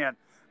 hour and 10.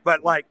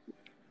 But like,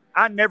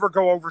 I never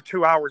go over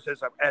 2 hours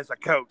as a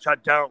coach. I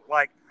don't.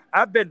 Like,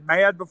 I've been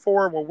mad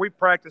before when we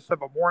practice in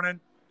the morning,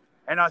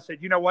 and I said,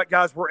 you know what,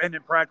 guys, we're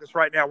ending practice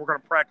right now. We're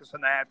going to practice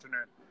in the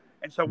afternoon,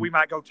 and so we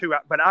might go 2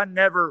 hours. But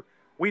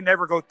we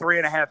never go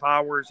 3.5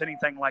 hours,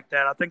 anything like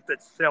that. I think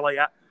that's silly.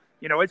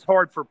 It's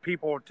hard for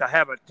people to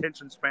have a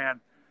attention span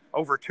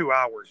over 2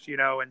 hours.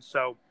 And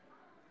so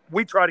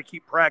we try to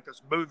keep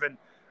practice moving,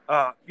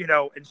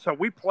 and so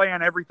we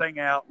plan everything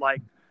out.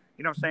 Like,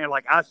 what I'm saying?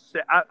 Like,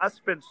 I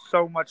spend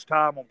so much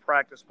time on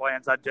practice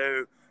plans. I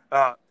do.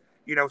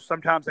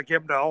 Sometimes I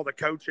give them to all the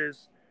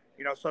coaches,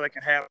 so they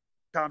can have.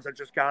 Sometimes I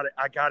just got it.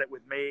 I got it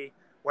with me,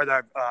 whether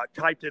I've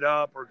typed it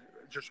up or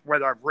just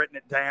whether I've written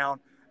it down.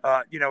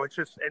 It's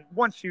just, and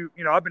once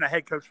I've been a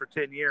head coach for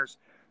 10 years.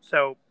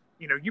 So,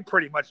 you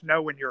pretty much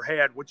know in your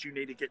head what you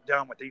need to get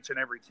done with each and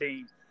every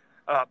team.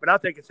 But I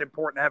think it's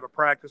important to have a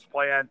practice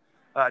plan,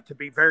 to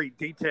be very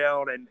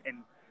detailed and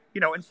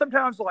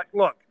sometimes, like,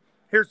 look,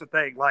 here's the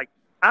thing. Like,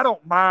 I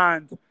don't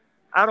mind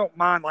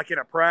like in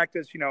a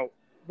practice,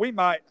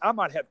 I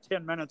might have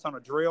 10 minutes on a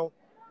drill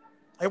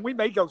and we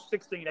may go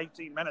 16,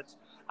 18 minutes.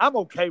 I'm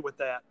okay with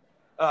that,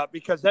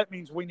 because that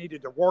means we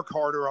needed to work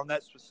harder on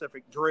that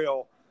specific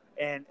drill.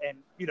 And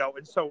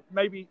so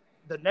maybe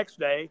the next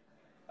day,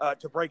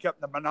 to break up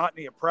the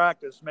monotony of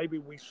practice, maybe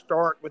we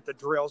start with the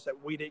drills that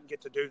we didn't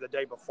get to do the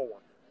day before.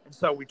 And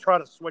so we try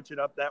to switch it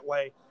up that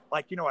way.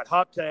 Like, at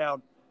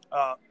Hoptown,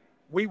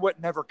 we would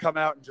never come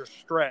out and just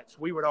stretch.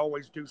 We would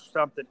always do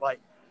something, like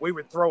we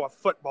would throw a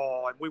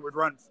football and we would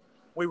run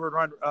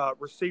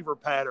receiver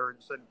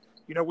patterns. And,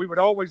 we would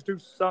always do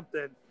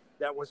something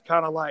that was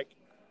kind of like,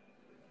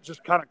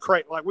 just kind of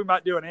crazy. Like, we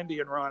might do an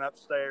Indian run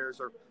upstairs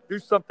or do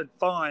something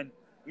fun,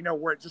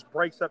 where it just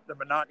breaks up the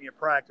monotony of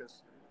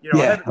practice. I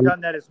haven't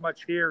done that as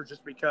much here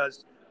just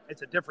because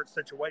it's a different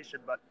situation.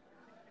 But,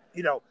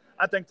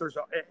 I think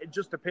it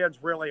just depends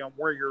really on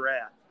where you're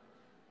at.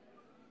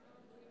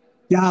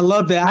 Yeah, I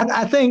love that.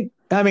 I think,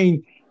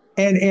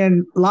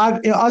 and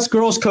live, us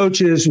girls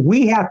coaches,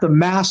 we have to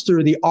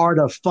master the art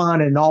of fun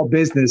in all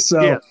business.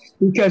 So, yes.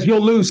 Because you'll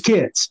lose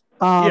kids.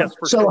 Yes,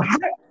 for sure.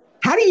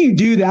 How do you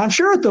do that? I'm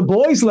sure at the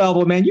boys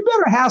level, man, you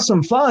better have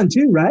some fun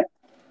too, right?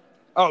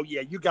 Oh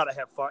yeah, you got to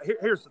have fun.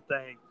 Here's the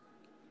thing: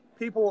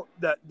 people,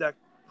 the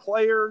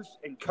players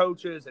and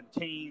coaches and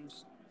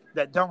teams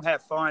that don't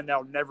have fun,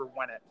 they'll never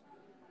win it.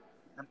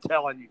 I'm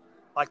telling you,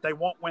 like, they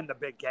won't win the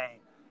big game.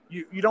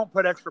 You don't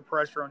put extra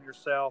pressure on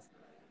yourself,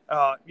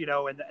 and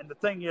the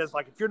thing is,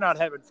 like, if you're not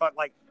having fun,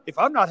 like, if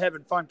I'm not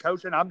having fun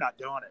coaching, I'm not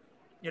doing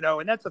it,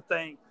 and that's the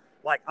thing.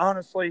 Like,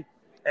 honestly,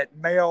 at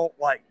Male,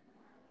 like,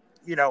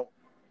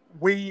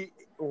 we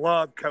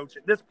love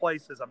coaching. This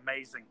place is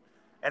amazing.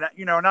 And,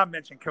 and I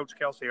mentioned Coach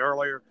Kelsey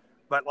earlier,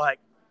 but, like,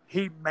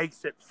 he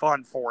makes it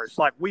fun for us.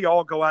 Like, we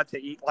all go out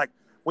to eat. Like,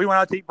 we went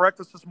out to eat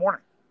breakfast this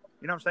morning.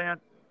 You know what I'm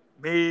saying?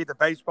 Me, the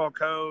baseball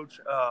coach,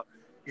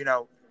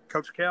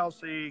 Coach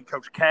Kelsey,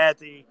 Coach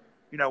Kathy,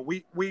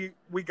 we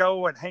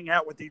go and hang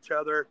out with each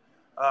other.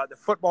 The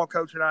football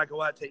coach and I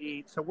go out to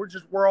eat. So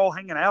we're all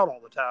hanging out all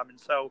the time. And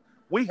so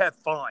we have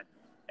fun.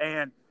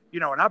 And,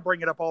 and I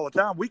bring it up all the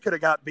time. We could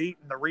have got beat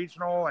in the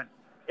regional and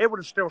it would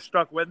have still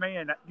stuck with me.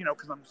 And,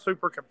 because I'm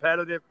super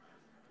competitive,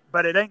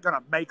 but it ain't going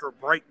to make or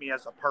break me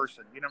as a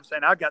person. You know what I'm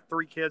saying? I've got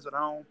 3 kids at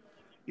home,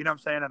 and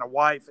a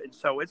wife. And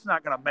so it's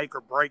not going to make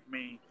or break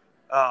me,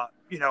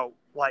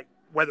 like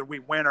whether we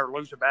win or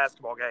lose a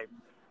basketball game.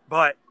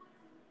 But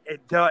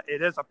it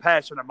is a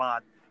passion of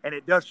mine, and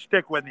it does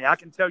stick with me. I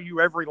can tell you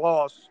every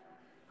loss.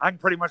 I can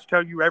pretty much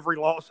tell you every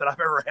loss that I've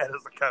ever had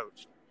as a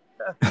coach.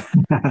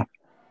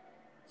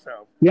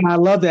 So yeah, I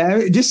love that.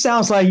 It just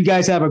sounds like you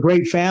guys have a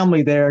great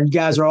family there, and you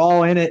guys are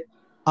all in it.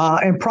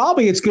 And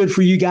probably it's good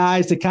for you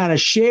guys to kind of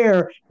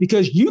share,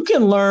 because you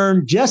can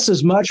learn just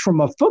as much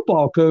from a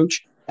football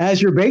coach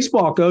as your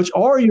baseball coach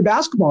or your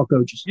basketball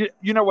coaches.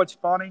 You know what's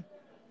funny?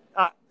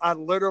 I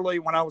literally,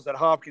 when I was at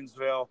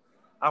Hopkinsville,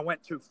 I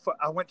went to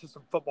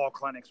some football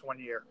clinics one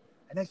year,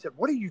 and they said,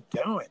 "What are you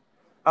doing?"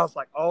 I was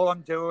like, "All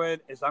I'm doing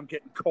is I'm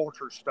getting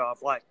culture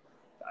stuff. Like,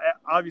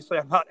 obviously,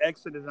 I'm not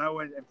X and O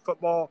in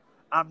football.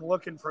 I'm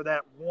looking for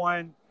that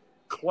one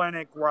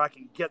clinic where I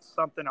can get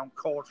something on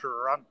culture,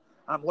 or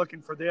I'm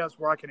looking for this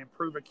where I can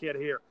improve a kid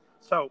here."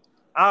 So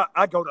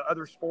I go to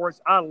other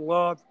sports. I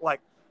love, like,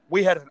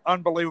 we had an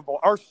unbelievable,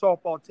 our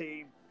softball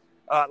team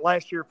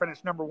last year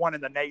finished #1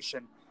 in the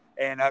nation.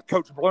 And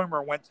Coach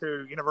Bloomer went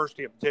to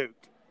University of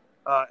Duke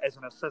as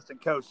an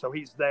assistant coach. So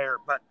he's there,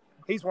 but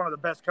he's one of the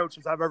best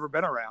coaches I've ever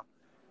been around.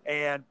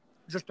 And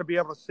just to be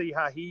able to see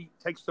how he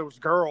takes those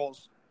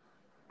girls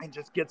and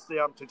just gets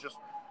them to just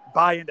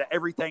buy into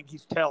everything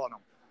he's telling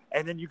them.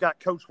 And then you got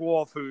Coach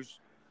Wolf, who's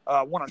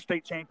won a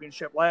state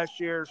championship last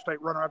year,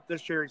 state runner-up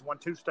this year. He's won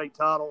 2 state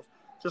titles.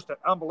 Just an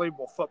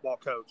unbelievable football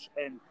coach.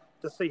 And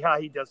to see how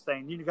he does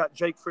things. You got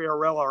Jake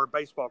Fiorella, our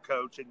baseball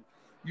coach, and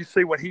you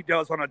see what he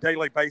does on a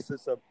daily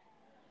basis.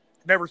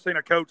 Never seen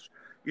a coach,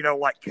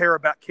 like, care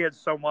about kids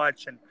so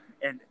much,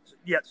 and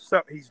yet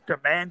so he's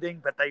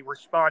demanding, but they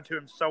respond to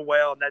him so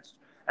well, and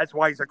that's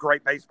why he's a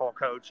great baseball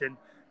coach. And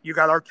you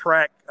got our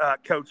track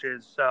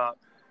coaches,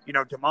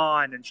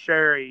 Damon and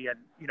Sherry, and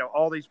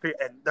all these people,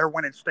 and they're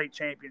winning state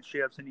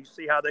championships. And you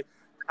see how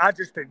I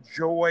just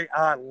enjoy.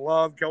 I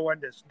love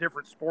going to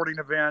different sporting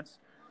events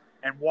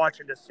and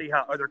watching to see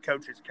how other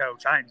coaches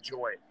coach. I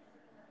enjoy it.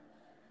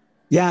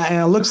 Yeah,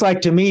 and it looks like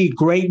to me,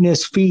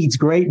 greatness feeds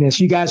greatness.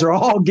 You guys are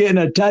all getting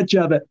a touch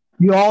of it.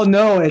 You all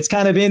know it's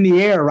kind of in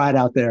the air right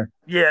out there.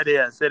 Yeah, it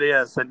is. It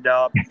is. And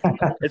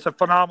it's a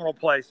phenomenal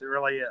place. It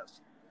really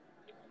is.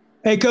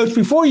 Hey, Coach,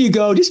 before you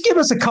go, just give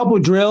us a couple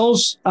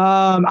drills.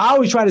 I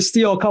always try to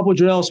steal a couple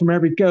drills from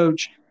every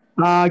coach.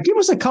 Give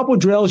us a couple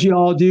drills you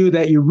all do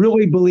that you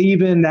really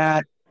believe in,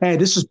 that, hey,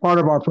 this is part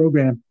of our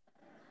program.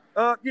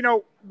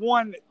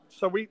 One,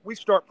 so we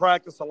start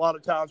practice a lot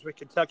of times with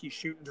Kentucky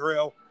shooting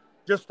drill.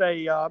 Just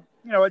it's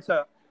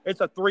a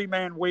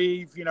 3-man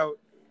weave.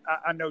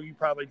 I know you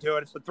probably do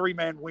it. It's a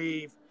 3-man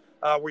weave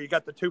where you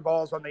got the 2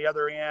 balls on the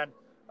other end.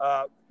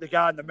 The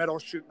guy in the middle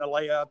shooting the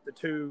layup. The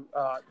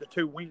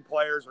two wing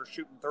players are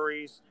shooting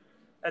threes,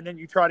 and then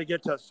you try to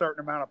get to a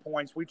certain amount of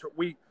points.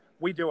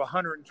 We do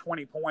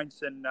 120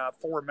 points in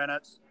 4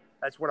 minutes.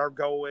 That's what our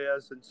goal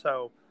is, and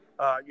so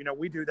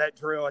we do that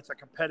drill. It's a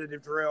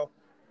competitive drill,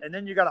 and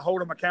then you got to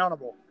hold them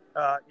accountable.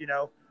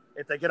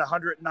 If they get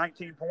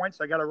 119 points,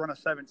 they got to run a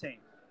 17.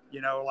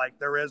 Like,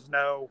 there is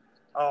no,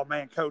 "Oh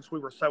man, coach, we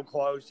were so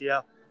close."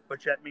 Yeah,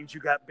 but that means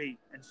you got beat.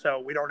 And so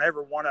we don't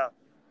want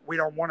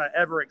to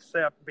ever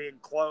accept being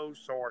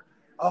close, or,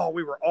 "Oh,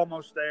 we were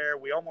almost there.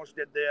 We almost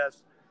did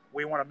this."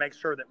 We want to make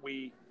sure that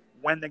we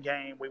win the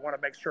game. We want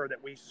to make sure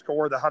that we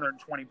score the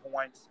 120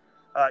 points.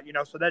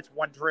 So that's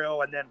one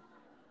drill. And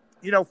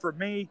then, for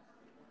me,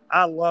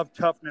 I love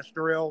toughness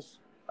drills.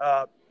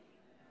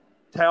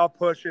 Towel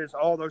pushes,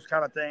 all those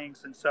kind of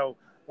things. And so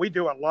we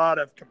do a lot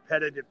of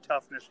competitive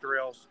toughness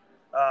drills.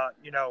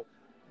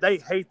 They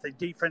hate the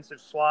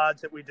defensive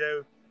slides that we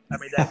do. I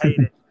mean, they hate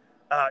it,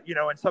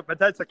 but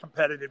that's a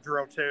competitive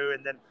drill too.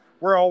 And then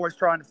we're always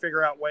trying to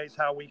figure out ways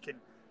how we can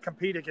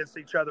compete against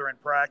each other in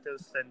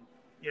practice, and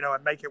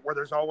make it where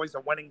there's always a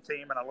winning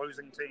team and a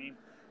losing team.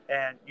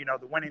 And,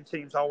 the winning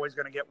team's always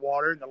going to get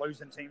water, and the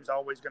losing team's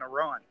always going to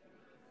run.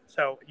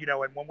 So,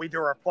 and when we do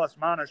our plus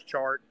minus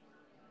chart,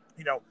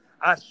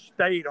 I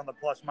stayed on the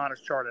plus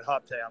minus chart at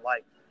Hoptown.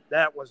 Like,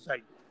 that was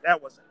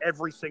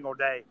every single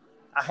day.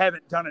 I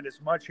haven't done it as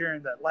much here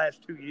in the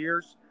last 2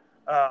 years,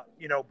 but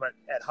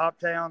at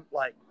Hoptown,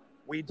 like,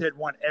 we did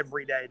one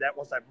every day. That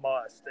was a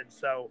must. And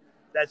so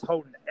that's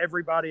holding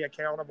everybody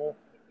accountable.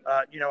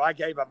 I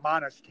gave a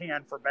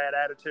 -10 for bad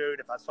attitude.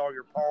 If I saw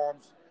your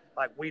palms,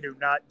 like, we do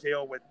not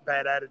deal with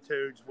bad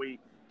attitudes. We,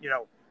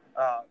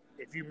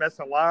 if you miss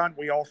a line,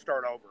 we all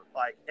start over,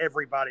 like,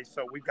 everybody.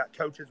 So we've got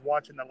coaches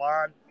watching the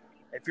line.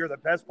 If you're the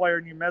best player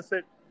and you miss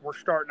it, we're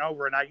starting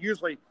over. And I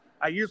usually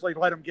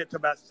let them get to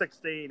about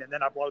 16, and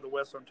then I blow the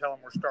whistle and tell them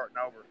we're starting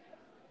over.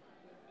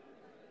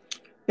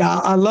 Yeah,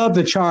 I love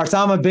the charts.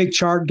 I'm a big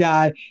chart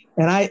guy.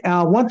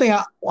 And one thing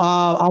I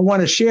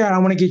want to share, and I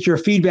want to get your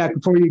feedback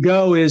before you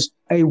go, is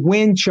a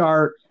win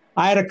chart.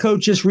 I had a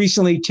coach just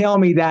recently tell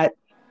me that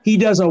he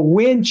does a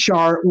win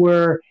chart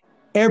where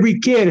every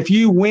kid, if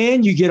you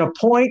win, you get a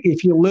point.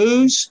 If you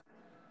lose,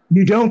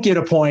 you don't get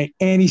a point.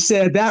 And he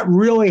said that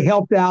really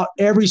helped out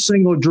every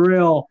single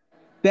drill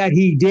that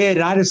he did.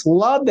 And I just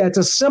love that. It's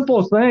a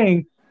simple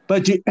thing,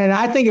 and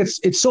I think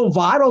it's so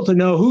vital to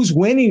know who's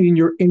winning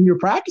in your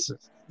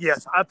practices.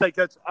 Yes, I think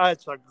that's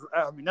a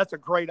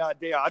great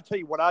idea. I'll tell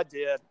you what I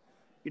did,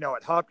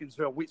 at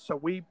Hopkinsville.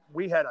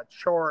 We had a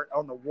chart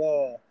on the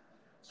wall.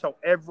 So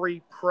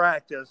every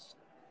practice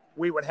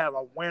we would have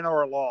a win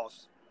or a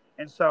loss.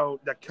 And so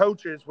the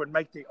coaches would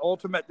make the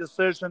ultimate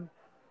decision.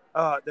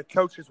 But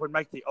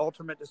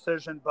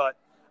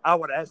I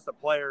would ask the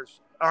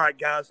players, all right,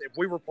 guys, if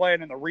we were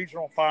playing in the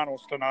regional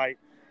finals tonight,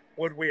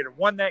 would we have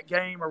won that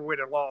game or would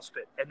have lost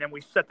it? And then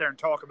we sit there and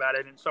talk about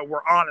it. And so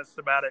we're honest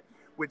about it.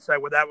 We'd say,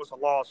 well, that was a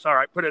loss. All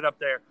right, put it up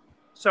there.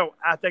 So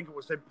I think it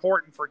was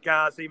important for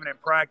guys, even in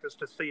practice,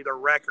 to see their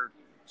record.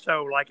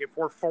 So, like, if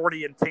we're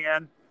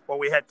 40-10, well,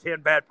 we had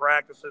 10 bad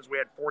practices. We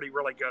had 40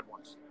 really good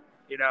ones,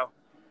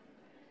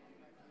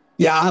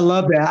 Yeah, I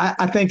love that.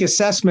 I think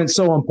assessment's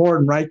so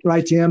important, right,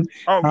 Tim?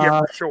 Oh,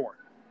 yeah, for sure.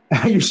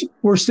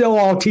 We're still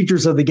all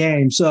teachers of the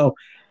game. So,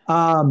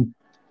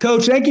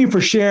 Coach, thank you for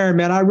sharing,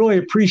 man. I really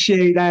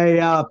appreciate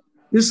it.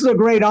 This is a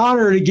great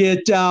honor to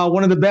get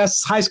one of the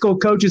best high school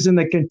coaches in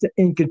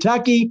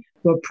Kentucky,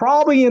 but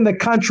probably in the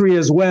country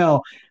as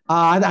well.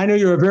 I know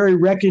you're a very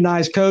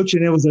recognized coach,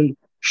 and it was a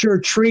sure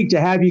treat to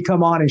have you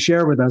come on and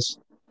share with us.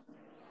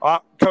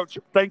 Coach,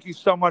 thank you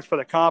so much for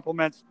the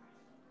compliments.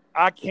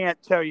 I can't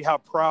tell you how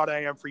proud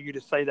I am for you to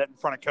say that in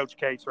front of Coach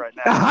Cates right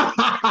now.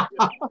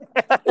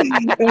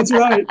 That's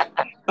right.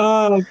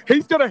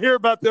 He's going to hear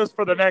about this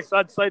for the next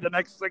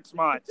 6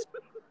 months.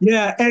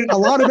 Yeah, and a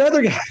lot of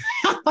other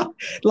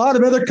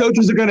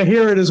coaches are going to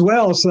hear it as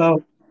well.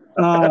 So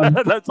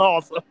that's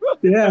awesome.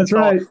 Yeah, that's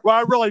right. Awesome. Well,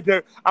 I really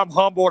do. I'm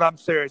humbled. I'm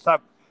serious.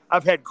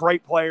 I've had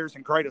great players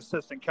and great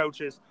assistant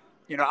coaches.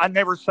 I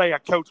never say a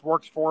coach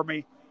works for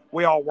me.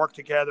 We all work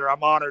together.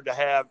 I'm honored to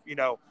have,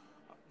 the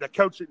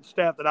coaching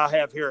staff that I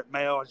have here at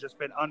Mail has just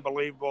been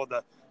unbelievable.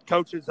 The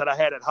coaches that I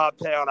had at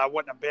Hoptown, I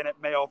wouldn't have been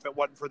at Mail if it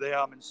wasn't for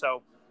them. And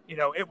so,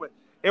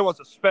 it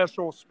was a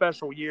special,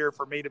 special year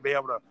for me to be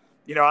able to,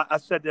 I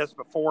said this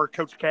before,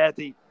 Coach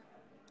Cathy,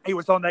 he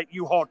was on that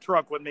U-Haul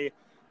truck with me.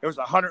 It was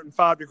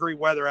 105-degree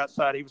weather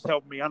outside. He was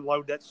helping me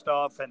unload that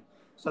stuff. And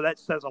so that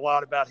says a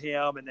lot about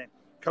him. And then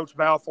Coach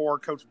Balfour,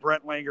 Coach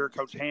Brentlinger,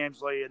 Coach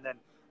Hamsley. And then,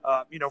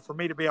 for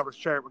me to be able to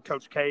share it with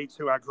Coach Cates,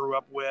 who I grew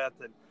up with.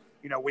 And,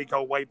 we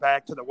go way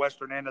back to the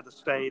western end of the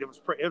state. It was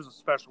a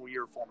special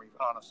year for me,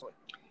 honestly.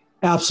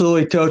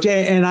 Absolutely, Coach.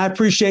 And I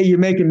appreciate you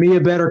making me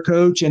a better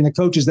coach and the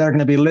coaches that are going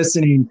to be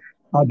listening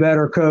a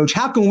better coach.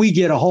 How can we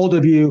get a hold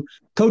of you?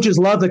 Coaches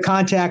love to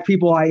contact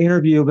people I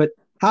interview, but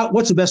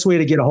what's the best way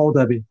to get a hold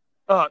of you?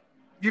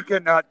 You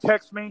can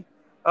text me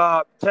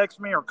or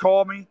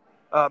call me.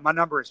 My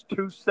number is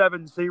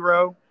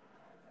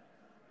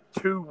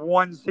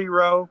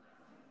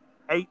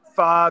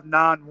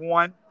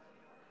 270-210-8591.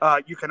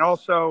 You can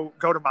also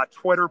go to my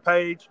Twitter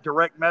page,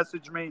 direct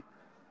message me.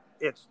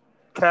 It's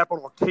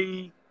capital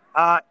T,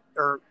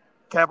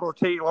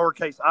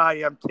 lowercase I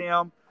am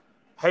Tim,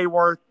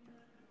 Haworth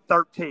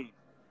 13.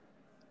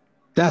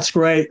 That's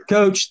great.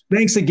 Coach,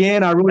 thanks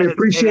again. I really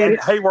appreciate it.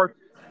 Haworth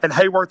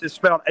is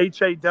spelled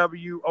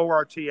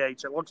Haworth.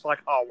 It looks like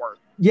Haworth.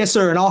 Yes,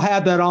 sir. And I'll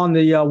have that on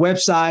the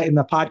website and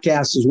the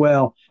podcast as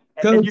well.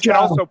 Coach, and you can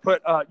also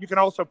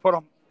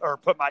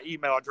put my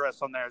email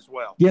address on there as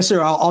well. Yes,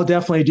 sir. I'll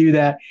definitely do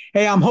that.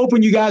 Hey, I'm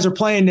hoping you guys are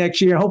playing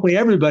next year. Hopefully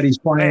everybody's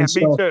playing.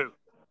 Me too.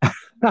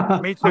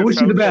 Me too. I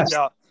wish you the best.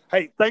 And,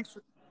 hey, thanks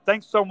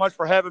so much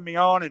for having me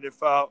on. And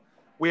if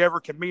we ever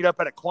can meet up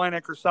at a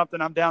clinic or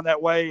something, I'm down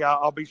that way,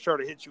 I'll be sure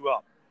to hit you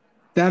up.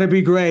 That'd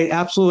be great.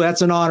 Absolutely.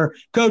 That's an honor.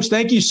 Coach,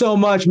 thank you so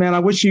much, man. I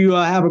wish you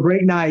have a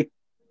great night.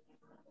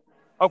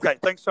 Okay.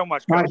 Thanks so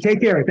much, Coach. All right.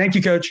 Take care. Thank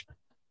you, Coach.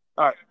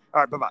 All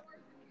right. Bye-bye.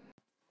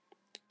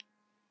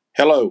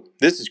 Hello,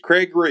 this is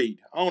Craig Reed,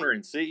 owner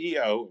and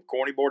CEO of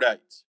Corny Board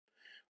Aids.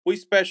 We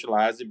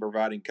specialize in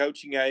providing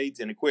coaching aids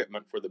and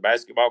equipment for the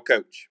basketball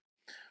coach.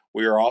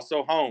 We are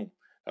also home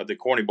of the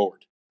Corny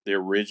Board, the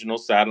original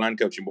sideline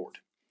coaching board.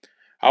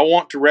 I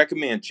want to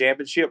recommend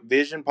Championship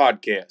Vision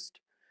Podcast.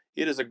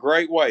 It is a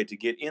great way to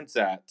get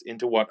insights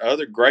into what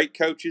other great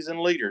coaches and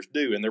leaders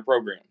do in their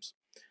programs.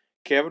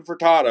 Kevin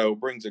Furtado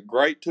brings a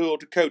great tool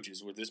to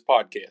coaches with this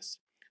podcast.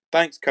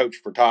 Thanks, Coach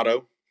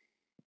Furtado.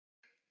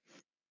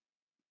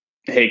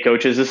 Hey,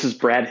 coaches, this is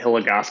Brad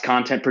Hilligoss,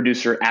 content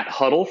producer at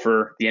Huddle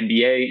for the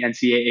NBA,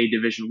 NCAA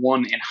Division I,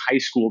 and high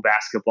school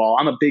basketball.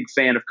 I'm a big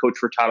fan of Coach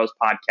Furtado's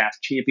podcast,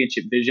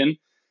 Championship Vision,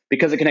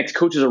 because it connects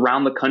coaches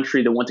around the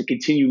country that want to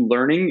continue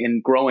learning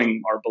and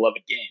growing our beloved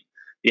game.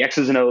 The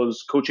X's and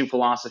O's, coaching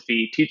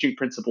philosophy, teaching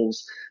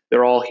principles,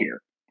 they're all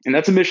here. And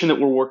that's a mission that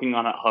we're working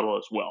on at Huddle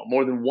as well.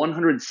 More than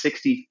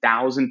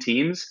 160,000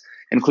 teams,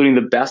 including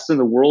the best in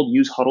the world,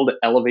 use Huddle to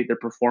elevate their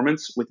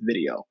performance with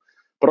video.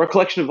 But our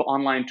collection of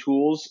online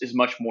tools is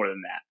much more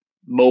than that.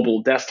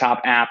 Mobile,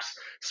 desktop apps,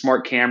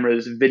 smart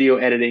cameras, video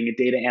editing,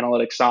 data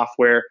analytics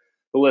software,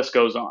 the list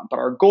goes on. But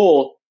our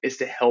goal is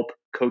to help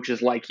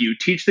coaches like you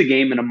teach the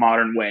game in a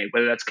modern way,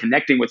 whether that's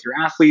connecting with your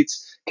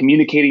athletes,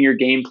 communicating your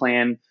game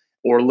plan,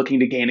 or looking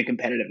to gain a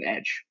competitive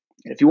edge.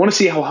 And if you want to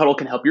see how Huddle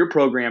can help your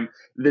program,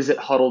 visit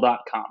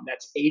huddle.com.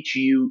 That's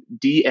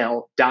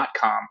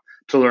HUDL.com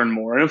to learn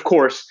more. And of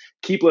course,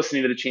 keep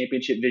listening to the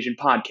Championship Vision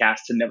podcast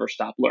to never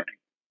stop learning.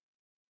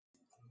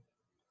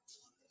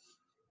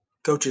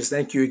 Coaches,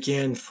 thank you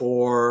again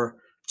for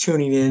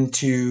tuning in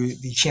to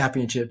the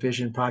Championship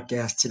Vision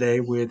podcast today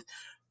with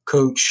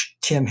Coach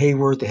Tim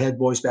Haworth, the head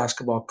boys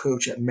basketball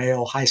coach at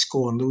Male High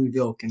School in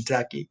Louisville,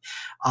 Kentucky.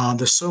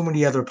 There's so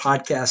many other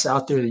podcasts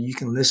out there that you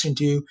can listen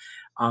to.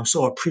 I'm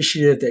so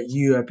appreciative that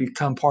you have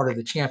become part of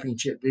the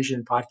Championship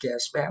Vision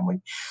podcast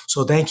family.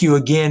 So thank you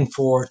again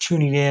for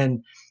tuning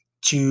in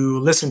to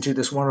listen to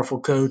this wonderful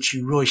coach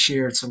who really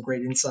shared some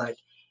great insight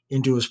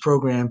into his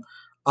program.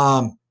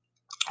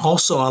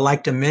 Also, I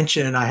like to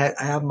mention I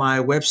have my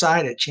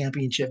website at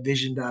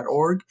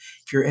championshipvision.org.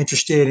 If you're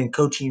interested in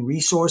coaching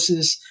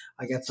resources,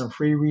 I got some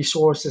free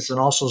resources and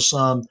also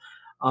some.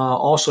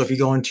 Also, if you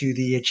go into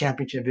the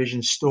Championship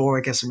Vision store,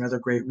 I got some other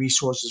great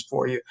resources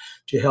for you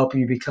to help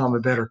you become a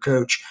better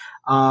coach.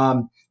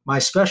 My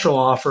special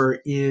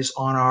offer is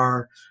on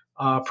our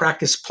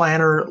Practice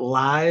Planner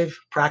Live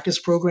practice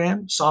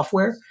program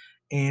software.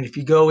 And if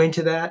you go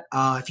into that,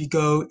 if you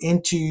go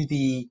into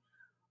the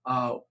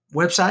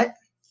website,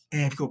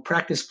 and if you go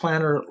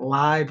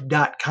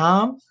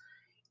practiceplannerlive.com,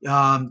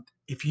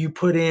 if you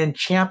put in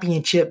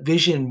Championship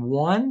Vision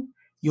 1,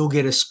 you'll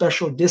get a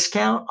special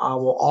discount. I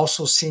will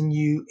also send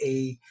you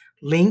a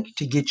link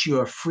to get you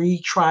a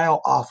free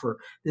trial offer.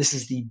 This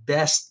is the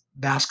best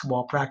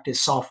basketball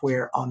practice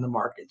software on the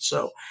market.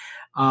 So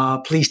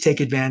please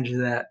take advantage of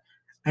that.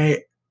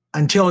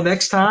 Until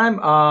next time,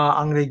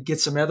 I'm going to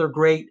get some other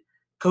great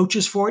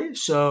coaches for you.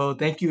 So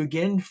thank you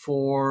again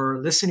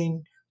for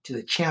listening to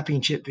the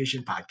Championship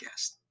Vision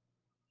podcast.